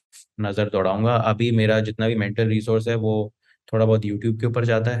तरफ नज़र दौड़ाऊंगा। अभी मेरा जितना भी मेंटल रिसोर्स है वो थोड़ा बहुत यूट्यूब के ऊपर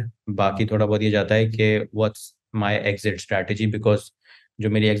जाता है, बाकी थोड़ा बहुत ये जाता है कि what's my exit strategy, because जो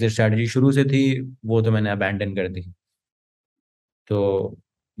मेरी एग्जिट स्ट्रैटेजी शुरू से थी वो तो मैंने अबैंडन कर दी। तो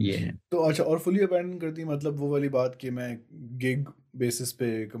ये है। तो अच्छा, और फुली अबैंडन कर दी मतलब वो वाली बात कि मैं गिग बेसिस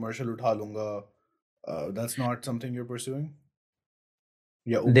पे कमर्शियल उठा लूंगा, that's not something you are pursuing,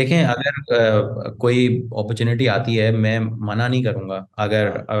 या ओपन देखें, हो? अगर कोई अपॉर्चुनिटी आती है, मैं मना नहीं करूंगा। अगर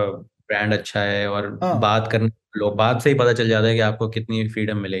हाँ ब्रांड अच्छा है और हाँ। बात करने, लोग बात से ही पता चल जाता है कि आपको कितनी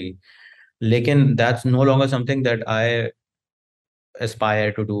फ्रीडम मिलेगी, लेकिन that's no longer something that I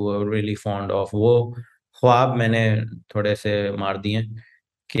Aspire to do, really fond of वो ख्वाब मैंने थोड़े से मार दिए हैं।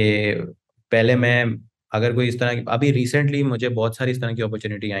 कि पहले मैं, अगर कोई इस तरह की, अभी रिसेंटली मुझे बहुत सारी इस तरह की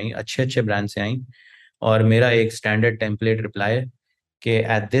अपॉर्चुनिटी आई, अच्छे अच्छे ब्रांड से आई, और मेरा एक स्टैंडर्ड टेम्पलेट रिप्लाई है कि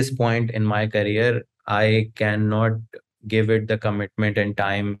at this point in my career I can not give it the commitment and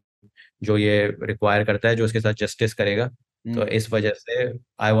time जो ये रिक्वायर करता है, जो उसके साथ जस्टिस करेगा। तो हम्म। इस वजह से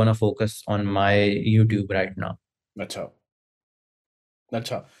I want focus on my YouTube right now. अच्छा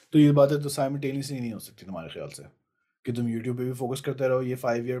अच्छा। तो ये बातें तो साइमल्टेनियसली नहीं हो सकती तुम्हारे ख्याल से, कि तुम यूट्यूब पे भी फोकस करते रहो, ये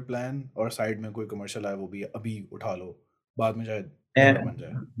 5 ईयर प्लान, और साइड में कोई कमर्शियल आए वो भी अभी उठा लो, बाद में शायद झगड़ा बन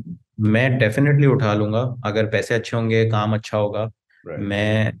जाए। मैं डेफिनेटली उठा लूंगा, अगर पैसे अच्छे होंगे, काम अच्छा होगा, राइट।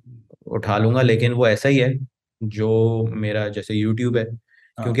 मैं उठा लूंगा। लेकिन वो ऐसा ही है जो मेरा जैसे यूट्यूब है,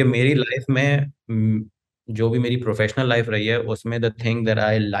 क्योंकि हाँ। मेरी लाइफ में जो भी मेरी प्रोफेशनल लाइफ रही है उसमें the thing that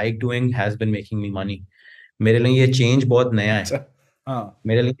I like doing has been making me money. मेरे लिए ये चेंज बहुत नया है। अच्छा। हाँ।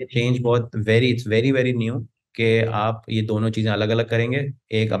 मेरे लिए चेंज बहुत इट्स वेरी वेरी न्यू कि आप ये दोनों चीज़ें अलग अलग करेंगे,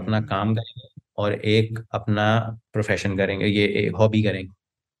 एक अपना हम्म। काम करेंगे और एक अपना प्रोफेशन करेंगे, ये हॉबी करेंगे।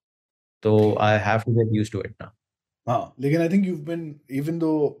 तो I have to get use to it ना। हाँ, लेकिन I think you been, even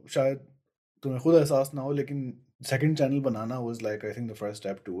though शायद तुम्हें खुद एहसास ना हो, लेकिन second channel banana was like I think the first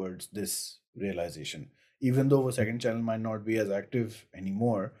step towards this realisation. Even though वो second channel might not be as active any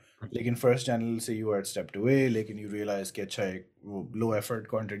more, लेकिन फर्स्ट चैनल से यू आर स्टेप टू ए, लेकिन यू रियलाइज कि अच्छा, एक वो लो effort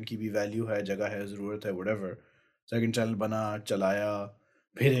content की भी वैल्यू है, जगह है, ज़रूरत है, व्हाटएवर। सेकंड चैनल बना, चलाया,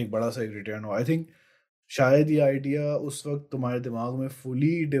 फिर एक बड़ा सा एक रिटर्न हुआ। आई थिंक शायद ये आइडिया उस वक्त तुम्हारे दिमाग में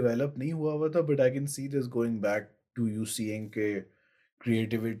फुली डेवलप नहीं हुआ हुआ था, but I can see this going back to you seeing के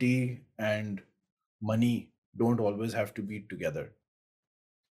creativity and money don't always have to be together.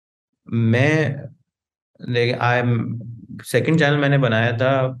 मैं देखिए, आई सेकंड चैनल मैंने बनाया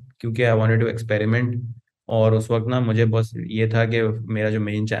था क्योंकि आई वांटेड टू एक्सपेरिमेंट। और उस वक्त ना मुझे बस ये था कि मेरा जो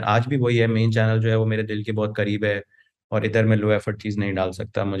मेन चैनल आज भी वही है, मेन चैनल जो है वो मेरे दिल के बहुत करीब है, और इधर मैं लो एफर्ट चीज़ नहीं डाल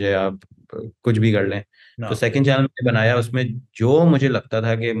सकता, मुझे आप कुछ भी कर लें। तो No. सेकंड चैनल मैंने बनाया, उसमें जो मुझे लगता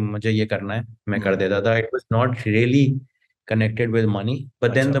था कि मुझे ये करना है मैं कर Hmm. देता था। It was not really connected with money,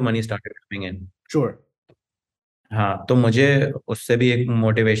 but then the अच्छा. Money started coming in. Sure. हाँ, तो मुझे उससे भी एक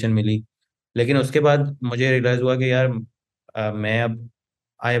मोटिवेशन मिली। लेकिन उसके बाद मुझे रियलाइज हुआ कि यार मैं अब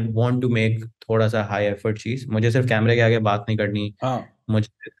आई वांट टू मेक थोड़ा सा हाई एफर्ट चीज़, मुझे सिर्फ कैमरे के आगे बात नहीं करनी, हाँ.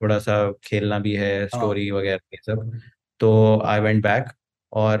 मुझे थोड़ा सा खेलना भी है, हाँ. स्टोरी वगैरह ये सब। तो आई वेंट बैक,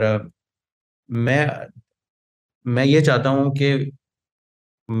 और मैं मैं ये चाहता हूँ कि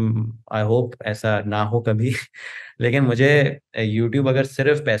आई होप ऐसा ना हो कभी लेकिन मुझे यूट्यूब अगर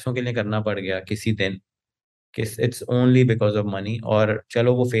सिर्फ पैसों के लिए करना पड़ गया किसी दिन, कि it's only because of money, और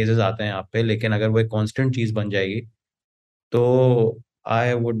चलो वो फेजेस आते हैं आप पे, लेकिन अगर वो एक कांस्टेंट चीज बन जाएगी तो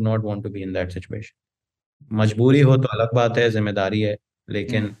I would not want to be in that situation. मजबूरी हो तो अलग बात है, जिम्मेदारी है, Hmm.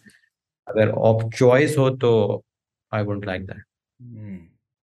 लेकिन अगर ऑफ चॉइस हो तो I would like that. Hmm.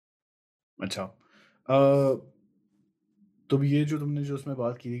 अच्छा. uh, तो ये जो तुमने जो उसमें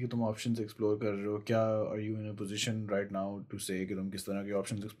बात की थी कि तुम ऑप्शंस एक्सप्लोर कर रहे हो, क्या are you in a position right now to say कि तुम किस तरह के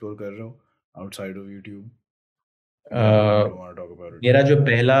ऑप्शंस एक्सप्लोर कर रहे हो आउटसाइड ऑफ यूट्यूब, या you don't want to talk about मेरा जो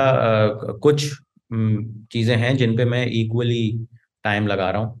पहला कुछ चीज़ें हैं जिन पे मैं इक्वली टाइम लगा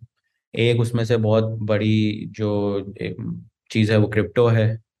रहा हूँ। एक उसमें से बहुत बड़ी जो चीज़ है वो क्रिप्टो है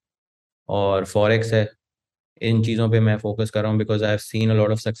और फॉरेक्स है। इन चीज़ों पे मैं फोकस कर रहा हूँ because I have seen a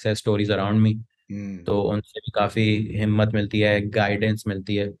lot of success stories around me. इट? तो उनसे भी काफ़ी हिम्मत मिलती है, गाइडेंस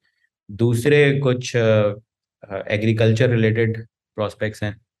मिलती है। दूसरे कुछ एग्रीकल्चर रिलेटेड प्रोस्पेक्ट्स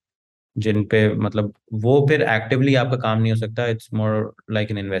हैं जिन पे मतलब वो फिर एक्टिवली आपका काम नहीं हो सकता, it's more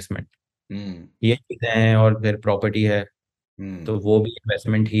like an investment. Hmm. ये चीज़ें हैं, और फिर प्रॉपर्टी है, हम्म. तो वो भी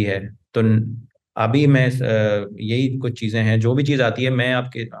इन्वेस्टमेंट ही है। तो अभी मैं यही कुछ चीज़ें हैं, जो भी चीज़ आती है मैं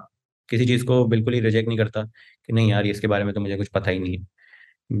आपके किसी चीज़ को बिल्कुल ही रिजेक्ट नहीं करता कि नहीं यार इसके बारे में तो मुझे कुछ पता ही नहीं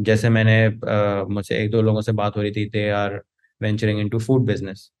है। जैसे मैंने मुझसे एक दो लोगों से बात हो रही थी, they are venturing into food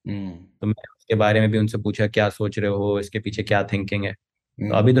business. Hmm. तो मैं उसके बारे में भी उनसे पूछा क्या सोच रहे हो, इसके पीछे क्या थिंकिंग है। तो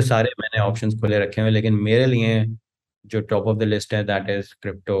हम्म. अभी तो सारे मैंने ऑप्शंस खुले रखे हुए हैं, लेकिन मेरे लिए जो टॉप ऑफ द लिस्ट है दैट इज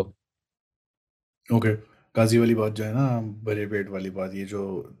क्रिप्टो। ओके. काजी वाली बात जो है ना, भरे पेट वाली बात, ये जो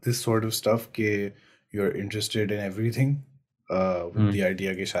दिस सॉर्ट ऑफ स्टफ के you are interested in everything with hmm. The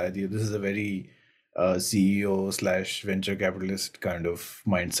idea कि शायद ये this is a very CEO slash venture capitalist kind of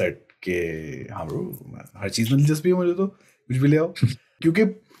mindset के, हाँ ब्रो, हर चीज़ में दिलचस्पी है मुझे, तो कुछ भी ले आओ। क्योंकि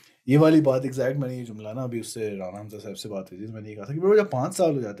ये वाली बात एग्जैक्ट, मैंने ये जुमला ना अभी उससे राना हमजा साहब से बात हुई थी, तो मैंने ये कहा था कि ब्रो जब 5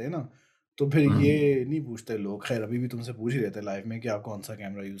 साल हो जाते हैं ना, तो फिर हम्म। ये नहीं पूछते लोग, खैर अभी भी तुमसे पूछ ही रहते हैं लाइफ में कि आप कौन सा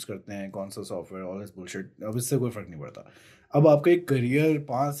कैमरा यूज़ करते हैं, कौन सा सॉफ्टवेयर, ऑल दिस बुलशिट, अब इससे कोई फ़र्क नहीं पड़ता। अब आपका एक करियर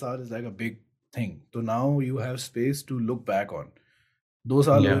 5 साल is like a big thing, तो now you have space to look back on. 2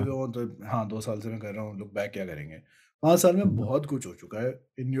 साल या हुए हुए हों तो हाँ, 2 साल से मैं कर रहा हूँ, लुक बैक क्या करेंगे? 5 साल में बहुत कुछ हो चुका है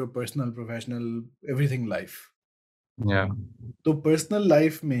in your personal, professional, everything life. या तो पर्सनल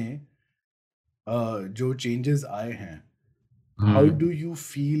लाइफ में जो चेंजेस आए हैं, how do hmm. you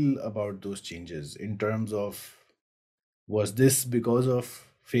feel about those changes in terms of, was this because of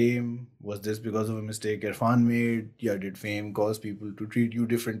fame? Was this because of a mistake Irfan made? Yeah, did fame cause people to treat you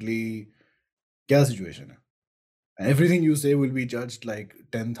differently? क्या situation है? And everything you say will be judged like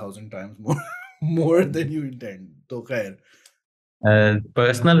 10,000 times more more than you intend. तो खैर.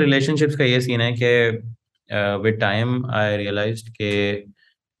 Personal relationships का ये scene है कि with time I realised कि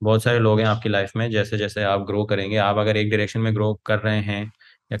बहुत सारे लोग हैं आपकी लाइफ में, जैसे जैसे आप ग्रो करेंगे, आप अगर एक डायरेक्शन में ग्रो कर रहे हैं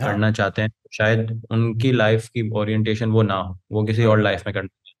या हाँ. करना चाहते हैं, शायद उनकी लाइफ की ओरिएंटेशन वो ना हो, वो किसी और Sure. लाइफ में करना,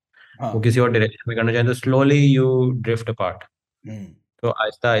 वो हाँ. किसी और डायरेक्शन में करना चाहें, तो slowly you drift apart. Hmm. तो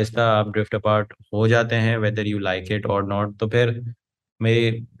आहिस्ता आहिस्ता आप ड्रिफ्ट अपार्ट हो जाते हैं, वेदर यू लाइक इट और नॉट। तो फिर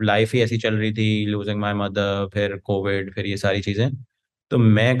मेरी लाइफ ही ऐसी चल रही थी, लूजिंग माय मदर, फिर कोविड, फिर ये सारी चीज़ें। तो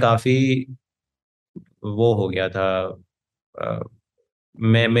मैं काफ़ी वो हो गया था, अ,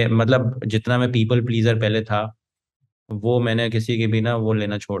 मैं मतलब जितना मैं पीपल प्लीजर पहले था, वो मैंने किसी की भी ना वो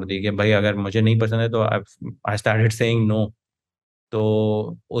लेना छोड़ दी कि भाई अगर मुझे नहीं पसंद है तो आई स्टार्टेड सेइंग नो।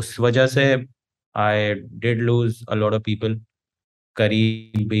 तो उस वजह से I did lose a lot of people,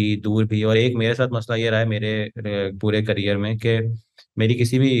 करीब भी दूर भी। और एक मेरे साथ मसला ये रहा है मेरे पूरे करियर में कि मेरी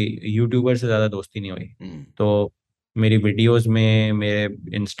किसी भी यूट्यूबर से ज़्यादा दोस्ती नहीं हुई। हम्म. तो मेरी वीडियोस में, मेरे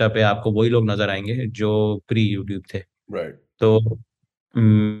इंस्टा पे आपको वही लोग नजर आएंगे जो प्री यूट्यूब थे। राइट। तो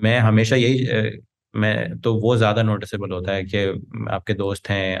मैं हमेशा यही मैं तो वो ज़्यादा नोटिसेबल होता है कि आपके दोस्त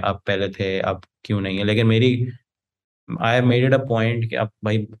हैं, आप पहले थे, अब क्यों नहीं है। लेकिन मेरी I made it a point कि अब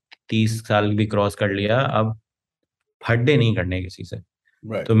भाई 30 साल भी क्रॉस कर लिया, अब फड्डे नहीं करने किसी से।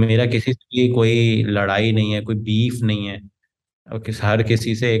 राइट। तो मेरा किसी से भी कोई लड़ाई नहीं है, कोई बीफ नहीं है, और हर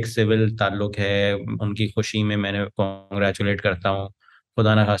किसी से एक सिविल ताल्लुक है। उनकी खुशी में मैंने कॉन्ग्रेचुलेट करता हूँ,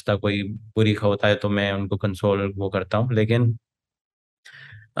 खुदा ना खास्ता कोई बुरी होता है तो मैं उनको कंसोल वो करता हूँ। लेकिन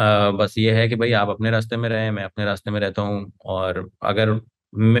बस ये है कि भाई आप अपने रास्ते में रहें, मैं अपने रास्ते में रहता हूँ। और अगर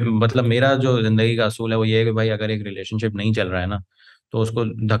मतलब मेरा जो जिंदगी का असूल है वो ये है कि भाई अगर एक रिलेशनशिप नहीं चल रहा है ना, तो उसको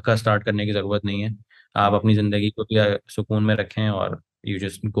धक्का स्टार्ट करने की ज़रूरत नहीं है। आप अपनी ज़िंदगी को भी सुकून में रखें और you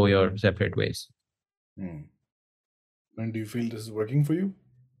just go your separate veg. And do you feel this is working for you?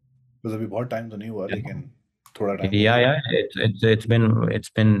 बस अभी बहुत टाइम तो नहीं हुआ, लेकिन थोड़ा टाइम हो या गया। या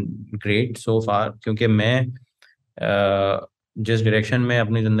इट्स बिन ग्रेट सो फार, क्योंकि मैं जिस डायरेक्शन में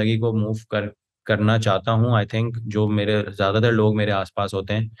अपनी ज़िंदगी को मूव करना चाहता हूँ, आई थिंक जो मेरे ज़्यादातर लोग मेरे आसपास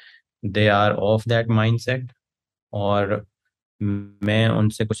होते हैं they are of that mindset. और मैं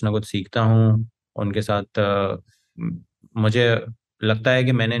उनसे कुछ ना कुछ सीखता हूँ, उनके साथ मुझे लगता है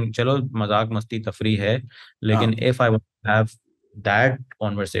कि मैंने, चलो मजाक मस्ती तफरी है, लेकिन हाँ। If I want have that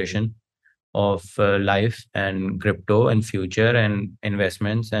conversation of life and crypto and future and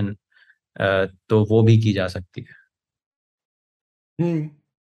investments and तो वो भी की जा सकती है।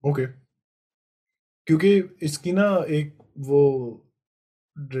 ओके। क्योंकि इसकी ना एक वो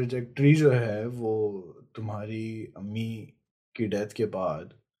ट्रेजेक्टरी जो है वो, तुम्हारी अम्मी की डेथ के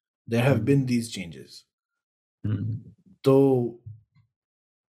बाद there have hmm, been these changes. Hmm, तो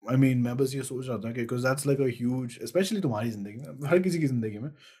आई मीन मैं बस ये सोच रहा था कि because that's like a huge, specially तुम्हारी जिंदगी में, हर किसी की जिंदगी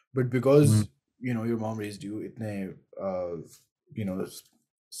में, but because hmm. You know your mom raised you इतने you know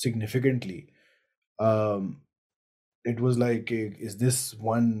significantly, it was like is this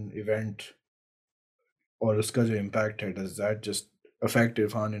one event और उसका जो इम्पैक्ट है, does that just affect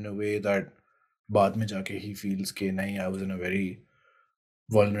Irfan in a way that बाद में जाके ही फील्स के नहीं, I was in a very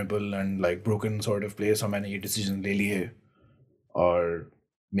vulnerable and like broken sort of place और मैंने ये डिसीजन ले लिए और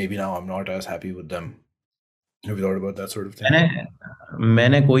maybe now I'm not as happy with them. Have you thought about that sort of thing?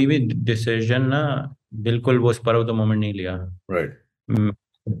 मैंने कोई भी डिसीजन ना बिल्कुल वो स्पर ऑफ द मोमेंट नहीं लिया। Right. हम्म,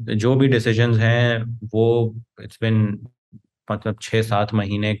 जो भी डिसीजंस हैं वो इट्स बिन मतलब 6-7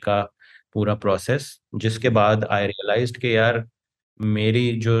 महीने का पूरा प्रोसेस, जिसके बाद आई रियलाइज्ड कि यार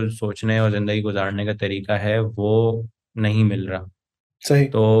मेरी जो सोचने और ज़िंदगी गुजारने का तरीका है वो नहीं मिल रहा। सही।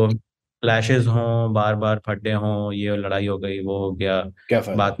 तो क्लैशेस हों, बार बार फड्डे हों, ये लड़ाई हो गई, वो हो गया, क्या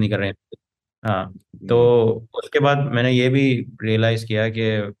फायदा? बात नहीं कर रहे हैं। हाँ। तो हम्म। उसके बाद मैंने ये भी रियलाइज़ किया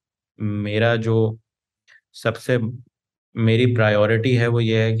कि मेरा जो सबसे मेरी प्रायोरिटी है वो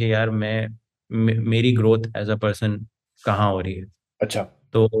ये है कि यार मेरी ग्रोथ एज अ पर्सन कहाँ हो रही है। अच्छा।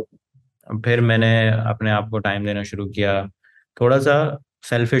 तो फिर मैंने अपने आप को टाइम देना शुरू किया, थोड़ा सा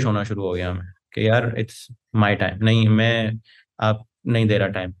सेल्फिश होना शुरू हो गया मैं कि यार इट्स माय टाइम, नहीं मैं आप नहीं दे रहा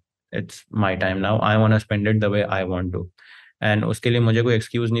time, it's my time now, I want to spend it the way I want to. And उसके लिए मुझे कोई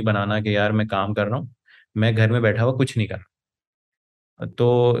एक्सक्यूज नहीं बनाना कि यार मैं काम कर रहा हूँ, मैं घर में बैठा हुआ कुछ नहीं कर रहा।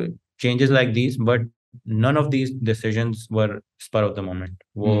 तो changes like these, but none of these decisions were spur of the moment,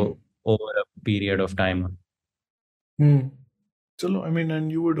 वो hmm. Over a period of time. हम्म। चलो, I mean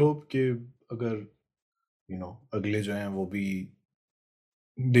and you would hope कि अगर यू नो अगले जो हैं वो भी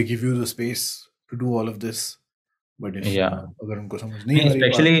they give you the space to do all of this, but if या अगर उनको समझ नहीं नहीं, आ रही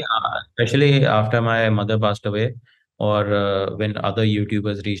स्पेशली बात। Specially after my mother passed away, और when other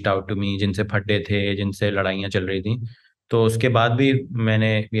YouTubers reached out to मी जिनसे फड्डे थे, जिनसे लड़ाइयाँ चल रही थी, तो उसके बाद भी मैंने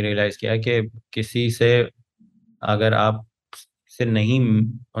ये रियलाइज़ किया कि किसी से अगर आप से नहीं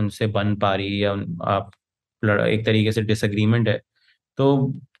उनसे बन पा रही या आप एक तरीके से डिसएग्रीमेंट है,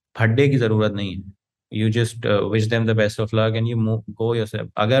 तो फड्डे की ज़रूरत नहीं है। You just wish them the best of luck and you move go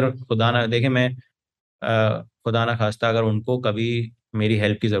yourself. अगर खुदा ना देखे, मैं खुदा ना खास्ता अगर उनको कभी मेरी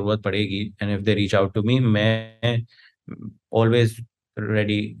हेल्प की ज़रूरत पड़ेगी and if they reach out to me, मैं ऑलवेज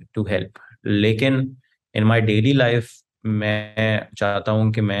रेडी टू हेल्प। लेकिन इन माय डेली लाइफ मैं चाहता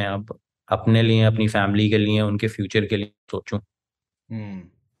हूँ कि मैं अब अपने लिए, अपनी फैमिली के लिए, उनके फ्यूचर के लिए सोचूं।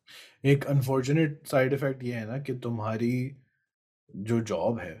 एक अनफॉर्चुनेट साइड इफेक्ट ये है ना कि तुम्हारी जो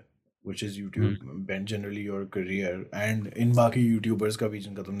जॉब है, which is hmm, YouTube generally your career, and in बाकी यूट्यूबर्स का भी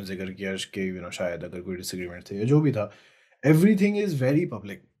जिनका तुमने जिक्र किया कि यू नो शायद अगर कोई डिसएग्रीमेंट थे या जो भी था, everything is very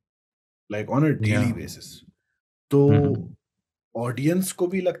public, like on a या डेली बेसिस। तो हम्म, ऑडियंस को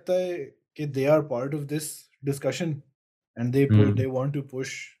भी लगता है कि they are part of this discussion, and they hmm, want to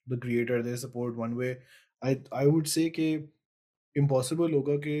push the creator, they support one way I would say कि impossible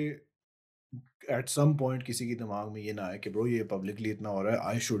होगा कि एट सम पॉइंट किसी के दिमाग में ये ना आए कि ब्रो ये पब्लिकली इतना हो रहा है,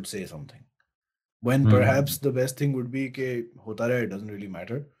 I should say something, when hmm perhaps the best thing would be कि होता रहे, इट डजंट रियली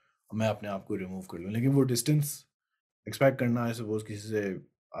मैटर, मैं अपने आप को रिमूव कर लूँ। लेकिन वो डिस्टेंस एक्सपेक्ट करना आई सपोज किसी से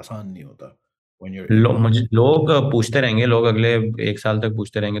आसान नहीं होता when you are in it. मुझे लोग पूछते रहेंगे, लोग अगले 1 साल तक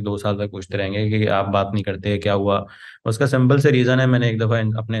पूछते रहेंगे, 2 साल तक पूछते रहेंगे कि आप बात नहीं करते, क्या हुआ। उसका सिंपल से रीजन है, मैंने एक दफा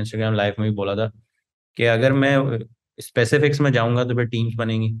अपने इंस्टाग्राम लाइव में भी बोला था कि अगर मैं स्पेसिफिक्स में जाऊंगा तो फिर टीम्स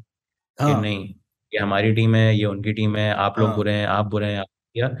बनेंगी कि हाँ नहीं, ये हमारी टीम है, ये उनकी टीम है, आप लोग हाँ, बुरे हैं, आप बुरे हैं, आप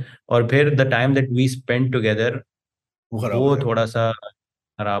या। और फिर the time that we spend together वो खराब हो वो जाएगा। थोड़ा सा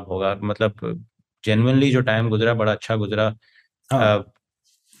खराब होगा। मतलब जेन्युइनली जो टाइम गुजरा बड़ा अच्छा गुजरा, हाँ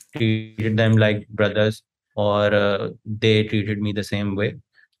treated them like brothers और they treated me the same way।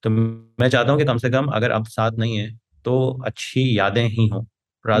 तो मैं चाहता हूँ कि कम से कम अगर अब साथ नहीं है तो अच्छी यादें ही हों,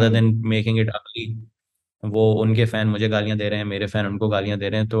 rather hmm, than making it ugly। वो उनके फैन मुझे गालियां दे रहे हैं, मेरे फैन उनको गालियां दे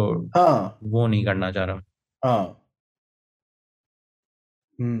रहे हैं, तो हाँ वो नहीं करना चाह रहा। हाँ।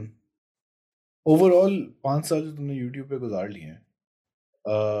 हम्म। ओवरऑल 5 साल जो तुमने यूट्यूब पे गुजार लिए हैं,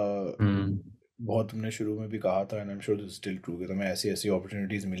 हम्म बहुत तुमने शुरू में भी कहा था, and I am sure this still true, कि तुम्हें ऐसी ऐसी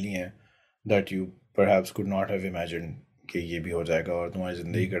अपॉर्चुनिटीज मिली हैं that you perhaps could not have imagined कि ये भी हो जाएगा, और तुम्हारी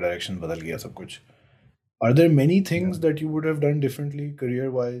ज़िंदगी का डायरेक्शन बदल गया सब कुछ। Are there many things that you would have done differently career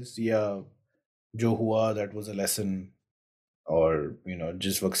wise, या जो हुआ दैट वाज अ लेसन, और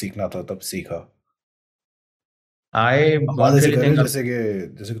जिस वक्त सीखना था तब सीखा? आई हम बात डोंट ऐसे रियली कर रहे हैं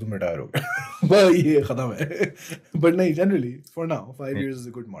थिंक। जैसे कि तुम रिटायर हो गए बस ये खत्म है बट नहीं, generally for now 5 years is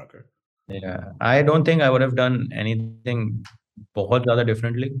a good marker. I don't think I would have done anything बहुत ज़्यादा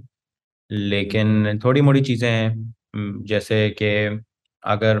डिफरेंटली, लेकिन थोड़ी मोड़ी चीज़ें हैं। जैसे कि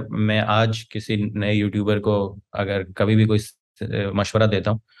अगर मैं आज किसी नए यूट्यूबर को अगर कभी भी कोई मशवरा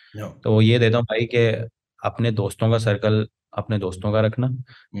देता हूँ नो। तो वो ये देता हूँ भाई कि अपने दोस्तों का सर्कल अपने दोस्तों का रखना,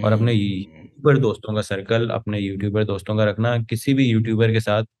 और अपने हम्म। यूट्यूबर दोस्तों का सर्कल अपने यूट्यूबर दोस्तों का रखना। किसी भी यूट्यूबर के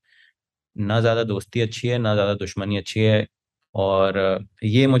साथ ना ज़्यादा दोस्ती अच्छी है, ना ज़्यादा दुश्मनी अच्छी है। और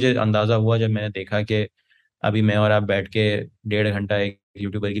ये मुझे अंदाज़ा हुआ जब मैंने देखा कि अभी मैं और आप बैठ के 1.5 घंटा एक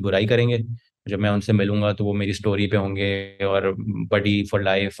यूट्यूबर की बुराई करेंगे, जब मैं उनसे मिलूंगा तो वो मेरी स्टोरी पे होंगे और बडी फॉर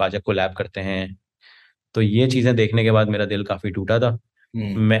लाइफ आज कोलैब करते हैं। तो ये चीज़ें देखने के बाद मेरा दिल काफ़ी टूटा था।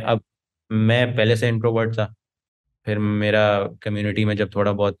 हम्म। मैं पहले से इंट्रोवर्ट था, फिर मेरा कम्युनिटी में जब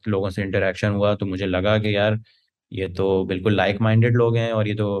थोड़ा बहुत लोगों से इंटरेक्शन हुआ तो मुझे लगा कि यार ये तो बिल्कुल लाइक माइंडेड लोग हैं और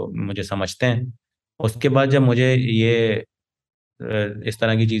ये तो मुझे समझते हैं। उसके बाद जब मुझे ये इस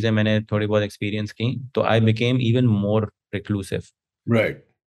तरह की चीज़ें मैंने थोड़ी बहुत एक्सपीरियंस की तो I became even more reclusive. Right.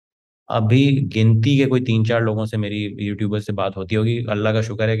 अभी गिनती के कोई 3-4 लोगों से मेरी यूट्यूबर से बात होती होगी, अल्लाह का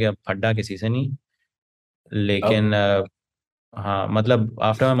शुक्र है कि अब फड्डा किसी से नहीं। अब लेकिन हाँ मतलब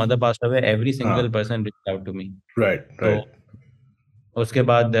after my mother passed away every हाँ। Single person reached out to me. Right तो राइट। उसके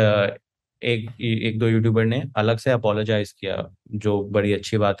बाद एक एक दो यूट्यूबर ने अलग से अपोलोजाइज किया, जो बड़ी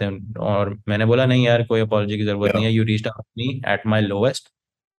अच्छी बात है। और मैंने बोला नहीं यार, कोई अपोलॉजी की जरूरत या नहीं है, you reached out me at my lowest.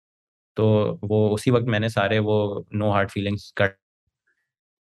 तो वो उसी वक्त मैंने सारे वो नो हार्ड फीलिंग्स कर।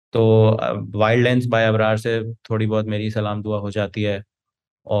 तो वाइल्ड लेंस बाय अबरार से थोड़ी बहुत मेरी सलाम दुआ हो जाती है।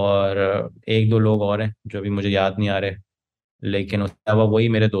 और एक दो लोग और हैं जो अभी मुझे याद नहीं आ रहे, लेकिन उसके अलावा वही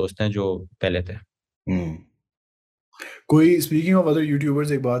मेरे दोस्त हैं जो पहले थे। हम्म। कोई स्पीकिंग ऑफ अदर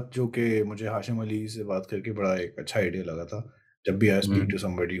यूट्यूबर्स, एक बात जो कि मुझे हाशिम अली से बात करके बड़ा एक अच्छा आइडिया लगा था, जब भी I speak hmm. To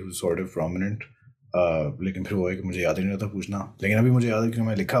somebody who sort of prominent, लेकिन फिर वो है कि मुझे याद ही नहीं रहता पूछना, लेकिन अभी मुझे याद है कि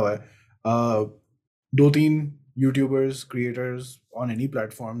मैं लिखा हुआ है, 2-3 YouTubers creators on any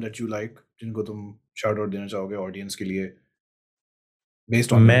platform that you like, जिनको तुम शाउट आउट देना चाहोगे ऑडियंस के लिए,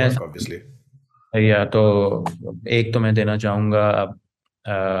 based on your main work obviously. या तो एक तो मैं देना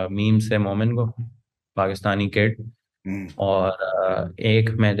चाहूँगा मीम से मोमिन को, पाकिस्तानी किड। हम्म। और एक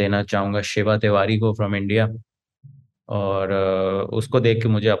मैं देना चाहूँगा शिवा तिवारी को फ्रॉम इंडिया। और उसको देख के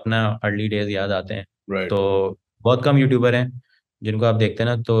मुझे अपना अर्ली डेज याद आते हैं। राइट। तो बहुत कम यूट्यूबर हैं जिनको आप देखते हैं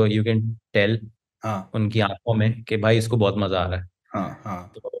ना तो यू कैन टेल हाँ उनकी आंखों में कि भाई इसको बहुत मज़ा आ रहा है। हाँ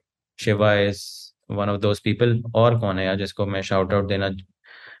हाँ। तो Shiva is one of those people. और कौन है यार जिसको मैं शाउट आउट देना,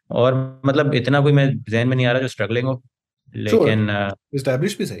 और मतलब इतना कोई मैं जहन में नहीं आ रहा जो स्ट्रगलिंग हो। श्योर। लेकिन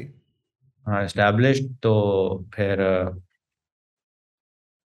इस्टेब्लिश भी सही। हाँ एस्टैब्लिश्ड तो फिर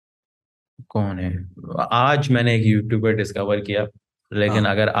कौन है। आज मैंने एक यूट्यूबर डिस्कवर किया, लेकिन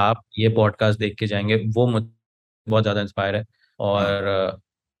हाँ अगर आप ये पॉडकास्ट देख के जाएंगे वो मुझे बहुत ज़्यादा इंस्पायर है। हाँ और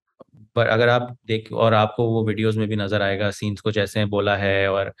पर अगर आप देख और आपको वो वीडियोस में भी नज़र आएगा सीन्स कुछ ऐसे हैं बोला है,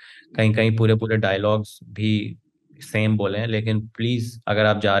 और कहीं कहीं पूरे पूरे डायलॉग्स भी सेम बोले हैं। लेकिन प्लीज़ अगर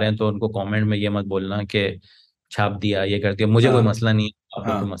आप जा रहे हैं तो उनको कमेंट में ये मत बोलना कि छाप दिया ये कर दिया, मुझे कोई हाँ मसला नहीं है,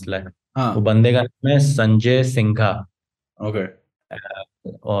 आपको हाँ कोई मसला है। हाँ वो बंदे का नाम है संजय सिंघा। ओके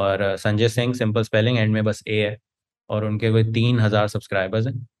और Sanjay Singh, simple spelling, and में बस ए है। और उनके कोई 3,000 सब्सक्राइबर्स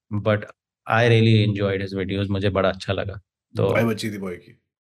हैं। But I really enjoyed his videos, मुझे बड़ा अच्छा लगा। तो वाइब अच्छी थी बॉय की।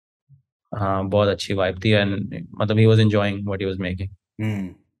 हाँ, बहुत अच्छी वाइब थी, एंड मतलब he was enjoying what he was making.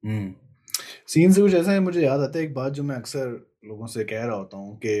 Hmm. Scene से कुछ ऐसा है, मुझे याद आता है एक बात जो मैं अक्सर लोगों से कह रहा होता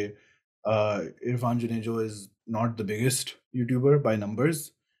हूँ कि Irfan Junejo is not the biggest YouTuber by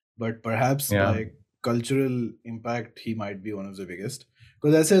numbers, but perhaps या bye cultural impact he might be one of the biggest.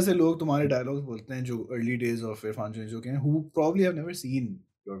 Because ऐसे ऐसे लोग तुम्हारे डायलॉग्स बोलते हैं जो early days of Irfan Junejo के हैं, who probably have never seen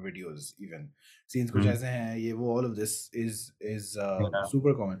your videos even. Scenes कुछ ऐसे हैं, ये वो, all of this is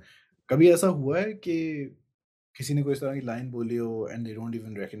super common. कभी ऐसा हुआ है कि किसी ने कोई इस तरह की लाइन बोली हो and they don't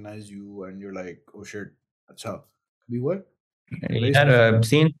even recognise you and you are like oh shit, अच्छा कभी हुआ है? Very specific. यार,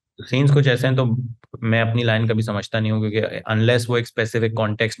 सीन्स कुछ ऐसे हैं तो मैं अपनी लाइन कभी समझता नहीं हूँ, क्योंकि अनलेस वो एक स्पेसिफिक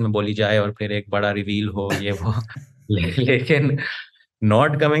कॉन्टेक्स्ट में बोली जाए और फिर एक बड़ा रिवील हो ये वो लेकिन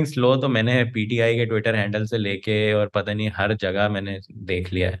नॉट कमिंग स्लो तो मैंने पीटीआई के ट्विटर हैंडल से लेके और पता नहीं हर जगह मैंने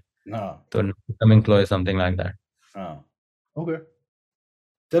देख लिया है। हाँ तो not coming slow is something like that. हाँ ओके।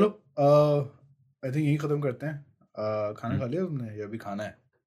 चलो आई थिंक यही खत्म करते हैं। खाना खा लिया तुमने या अभी खाना है?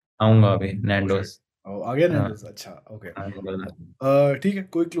 आऊंगा अभी ओ शिट, नैंडोस। ओ आ गया हाँ, नैंडोस, अच्छा ओके। हाँ, ठीक है,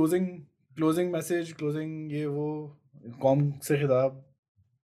 कोई क्लोजिंग क्लोजिंग मैसेज, क्लोजिंग ये वो, कौम से खिताब?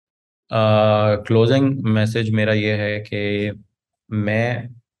 क्लोजिंग मैसेज मेरा ये है कि मैं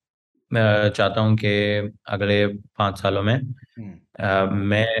चाहता हूँ कि अगले 5 सालों में हम्म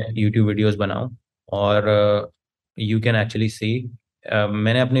मैं यूट्यूब वीडियोस बनाऊं। और यू कैन एक्चुअली सी,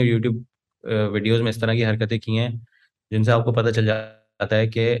 मैंने अपने यूट्यूब वीडियोस में इस तरह की हरकतें की हैं जिनसे आपको पता चल जाता है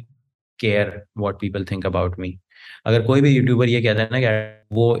कि care what people think about me. अगर कोई भी यूट्यूबर ये कहता है ना कि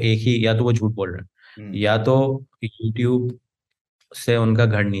वो एक ही, या तो वो झूठ बोल रहा है हम्म या तो यूट्यूब से उनका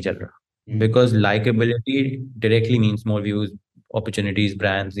घर नहीं चल रहा। हम्म because likeability directly means more views, opportunities,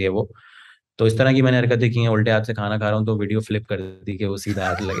 brands, ये वो। तो इस तरह की मैंने हरकतें की हैं। उल्टे हाथ से खाना खा रहा हूँ तो वीडियो फ्लिप कर दी कि वो सीधा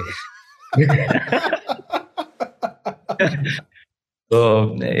हाथ लगे।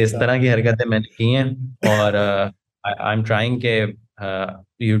 तो इस अच्छा। तरह की हरकतें मैंने की हैं। और आई एम ट्राइंग के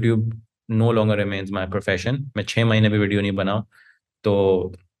YouTube no longer remains my profession. मैं 6 महीने भी वीडियो नहीं बनाऊं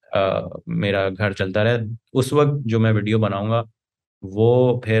तो मेरा घर चलता रहे। उस वक्त जो मैं वीडियो बनाऊंगा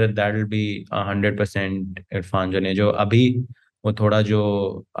वो फिर दैट विल बी 100% इरफान जने जो अभी, वो थोड़ा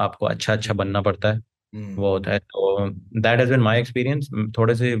जो आपको अच्छा अच्छा बनना पड़ता है हम्म वो होता है। तो that has been my experience.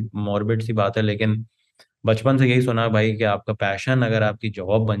 थोड़े से मॉर्बिड सी बात है, लेकिन बचपन से यही सुना भाई कि आपका पैशन अगर आपकी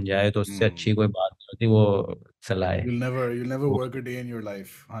जॉब बन जाए तो उससे अच्छी कोई बात नहीं होती, वो सलाह है। you'll never वो work a day in your life,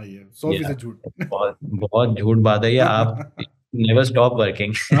 हाँ ये ये 100% झूठ। बहुत बहुत झूठ बात है ये। आप नेवर स्टॉप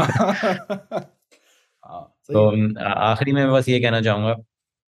वर्किंग। हाँ सही तो है। आखिरी में मैं बस ये कहना चाहूंगा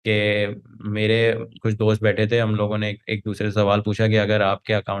कि मेरे कुछ दोस्त बैठे थे, हम लोगों ने एक दूसरे से सवाल पूछा कि अगर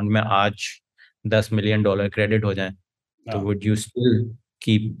आपके अकाउंट में आज $10 मिलियन क्रेडिट हो जाए तो हाँ would you still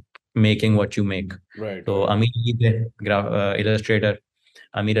keep making what you make. Right तो राइट। अमीर अली थे, इलस्ट्रेटर।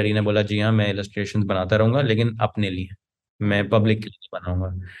 अमीर अली ने बोला जी हाँ, मैं इलस्ट्रेशन बनाता रहूंगा लेकिन अपने लिए, मैं पब्लिक के लिए नहीं बनाऊंगा।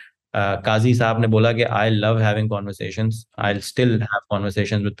 काजी साहब ने बोला कि I love having conversations, I still have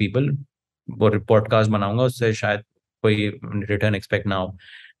conversations with people. वो पॉडकास्ट बनाऊंगा, उससे शायद कोई रिटर्न एक्सपेक्ट ना हो।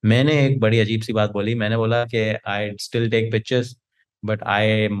 मैंने एक बड़ी अजीब सी बात बोली, मैंने बोला कि I still take pictures but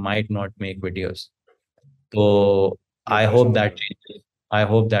I might not make videos. तो ये आई तो अच्छा होप बोला। That changes, I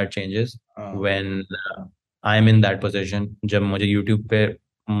hope that changes हाँ when I am in that position, जब मुझे यूट्यूब पे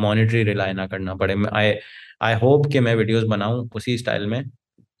मॉनेटरी रिलाई ना करना पड़े। आई आई होप कि मैं वीडियोस बनाऊं उसी स्टाइल में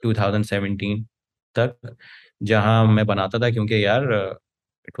 2017 तक जहां मैं बनाता था, क्योंकि यार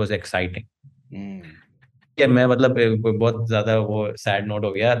इट वाज एक्साइटिंग। हम्म। कि मैं मतलब बहुत ज्यादा वो सैड नोट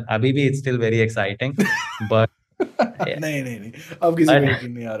हो गया, अभी भी it's still very exciting but नहीं नहीं नहीं, अब किसी को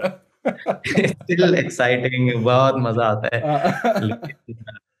यकीन नहीं आ रहा। स्टिल एक्साइटिंग, बहुत मजा आता है। लेकिन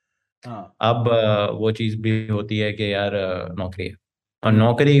हाँ अब वो चीज भी होती है कि यार नौकरी है, और हम्म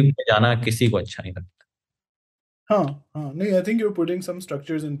नौकरी में जाना किसी को अच्छा नहीं लगता। हाँ हाँ नहीं, I think you are putting some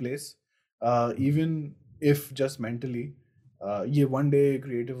structures in place, even if just mentally. ये वन डे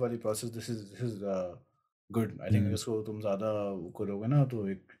क्रिएटिव वाली process, this is good. I think हम्म, इसको तुम ज़्यादा वो करोगे ना तो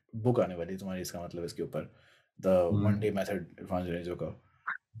एक बुक आने वाली है तुम्हारी इसका मतलब इसके ऊपर, the one hmm, day method Irfan Junejo का।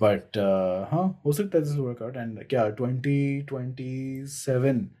 बट हाँ, हो सकता है दिस वर्क आउट, एंड क्या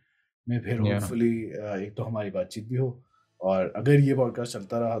 2027 में फिर yeah. होपफुली एक तो हमारी बातचीत भी हो, और अगर ये पॉडकास्ट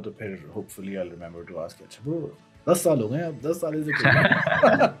चलता रहा तो फिर hopefully I remember to ask, अच्छा ब्रो 10 साल हो गए, अब 10 साल से कोई नहीं।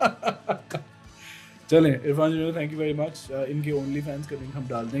 चलें इरफान जी, थैंक यू वेरी मच। इनके ओनली फैंस का लिंक हम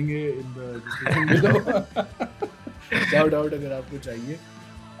डाल देंगे in the description below. Shout out अगर आपको चाहिए।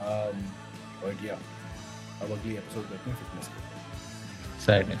 बट या अब अगली एपिसोड करते हैं फिटनेस के।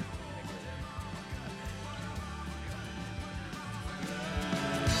 सैड है।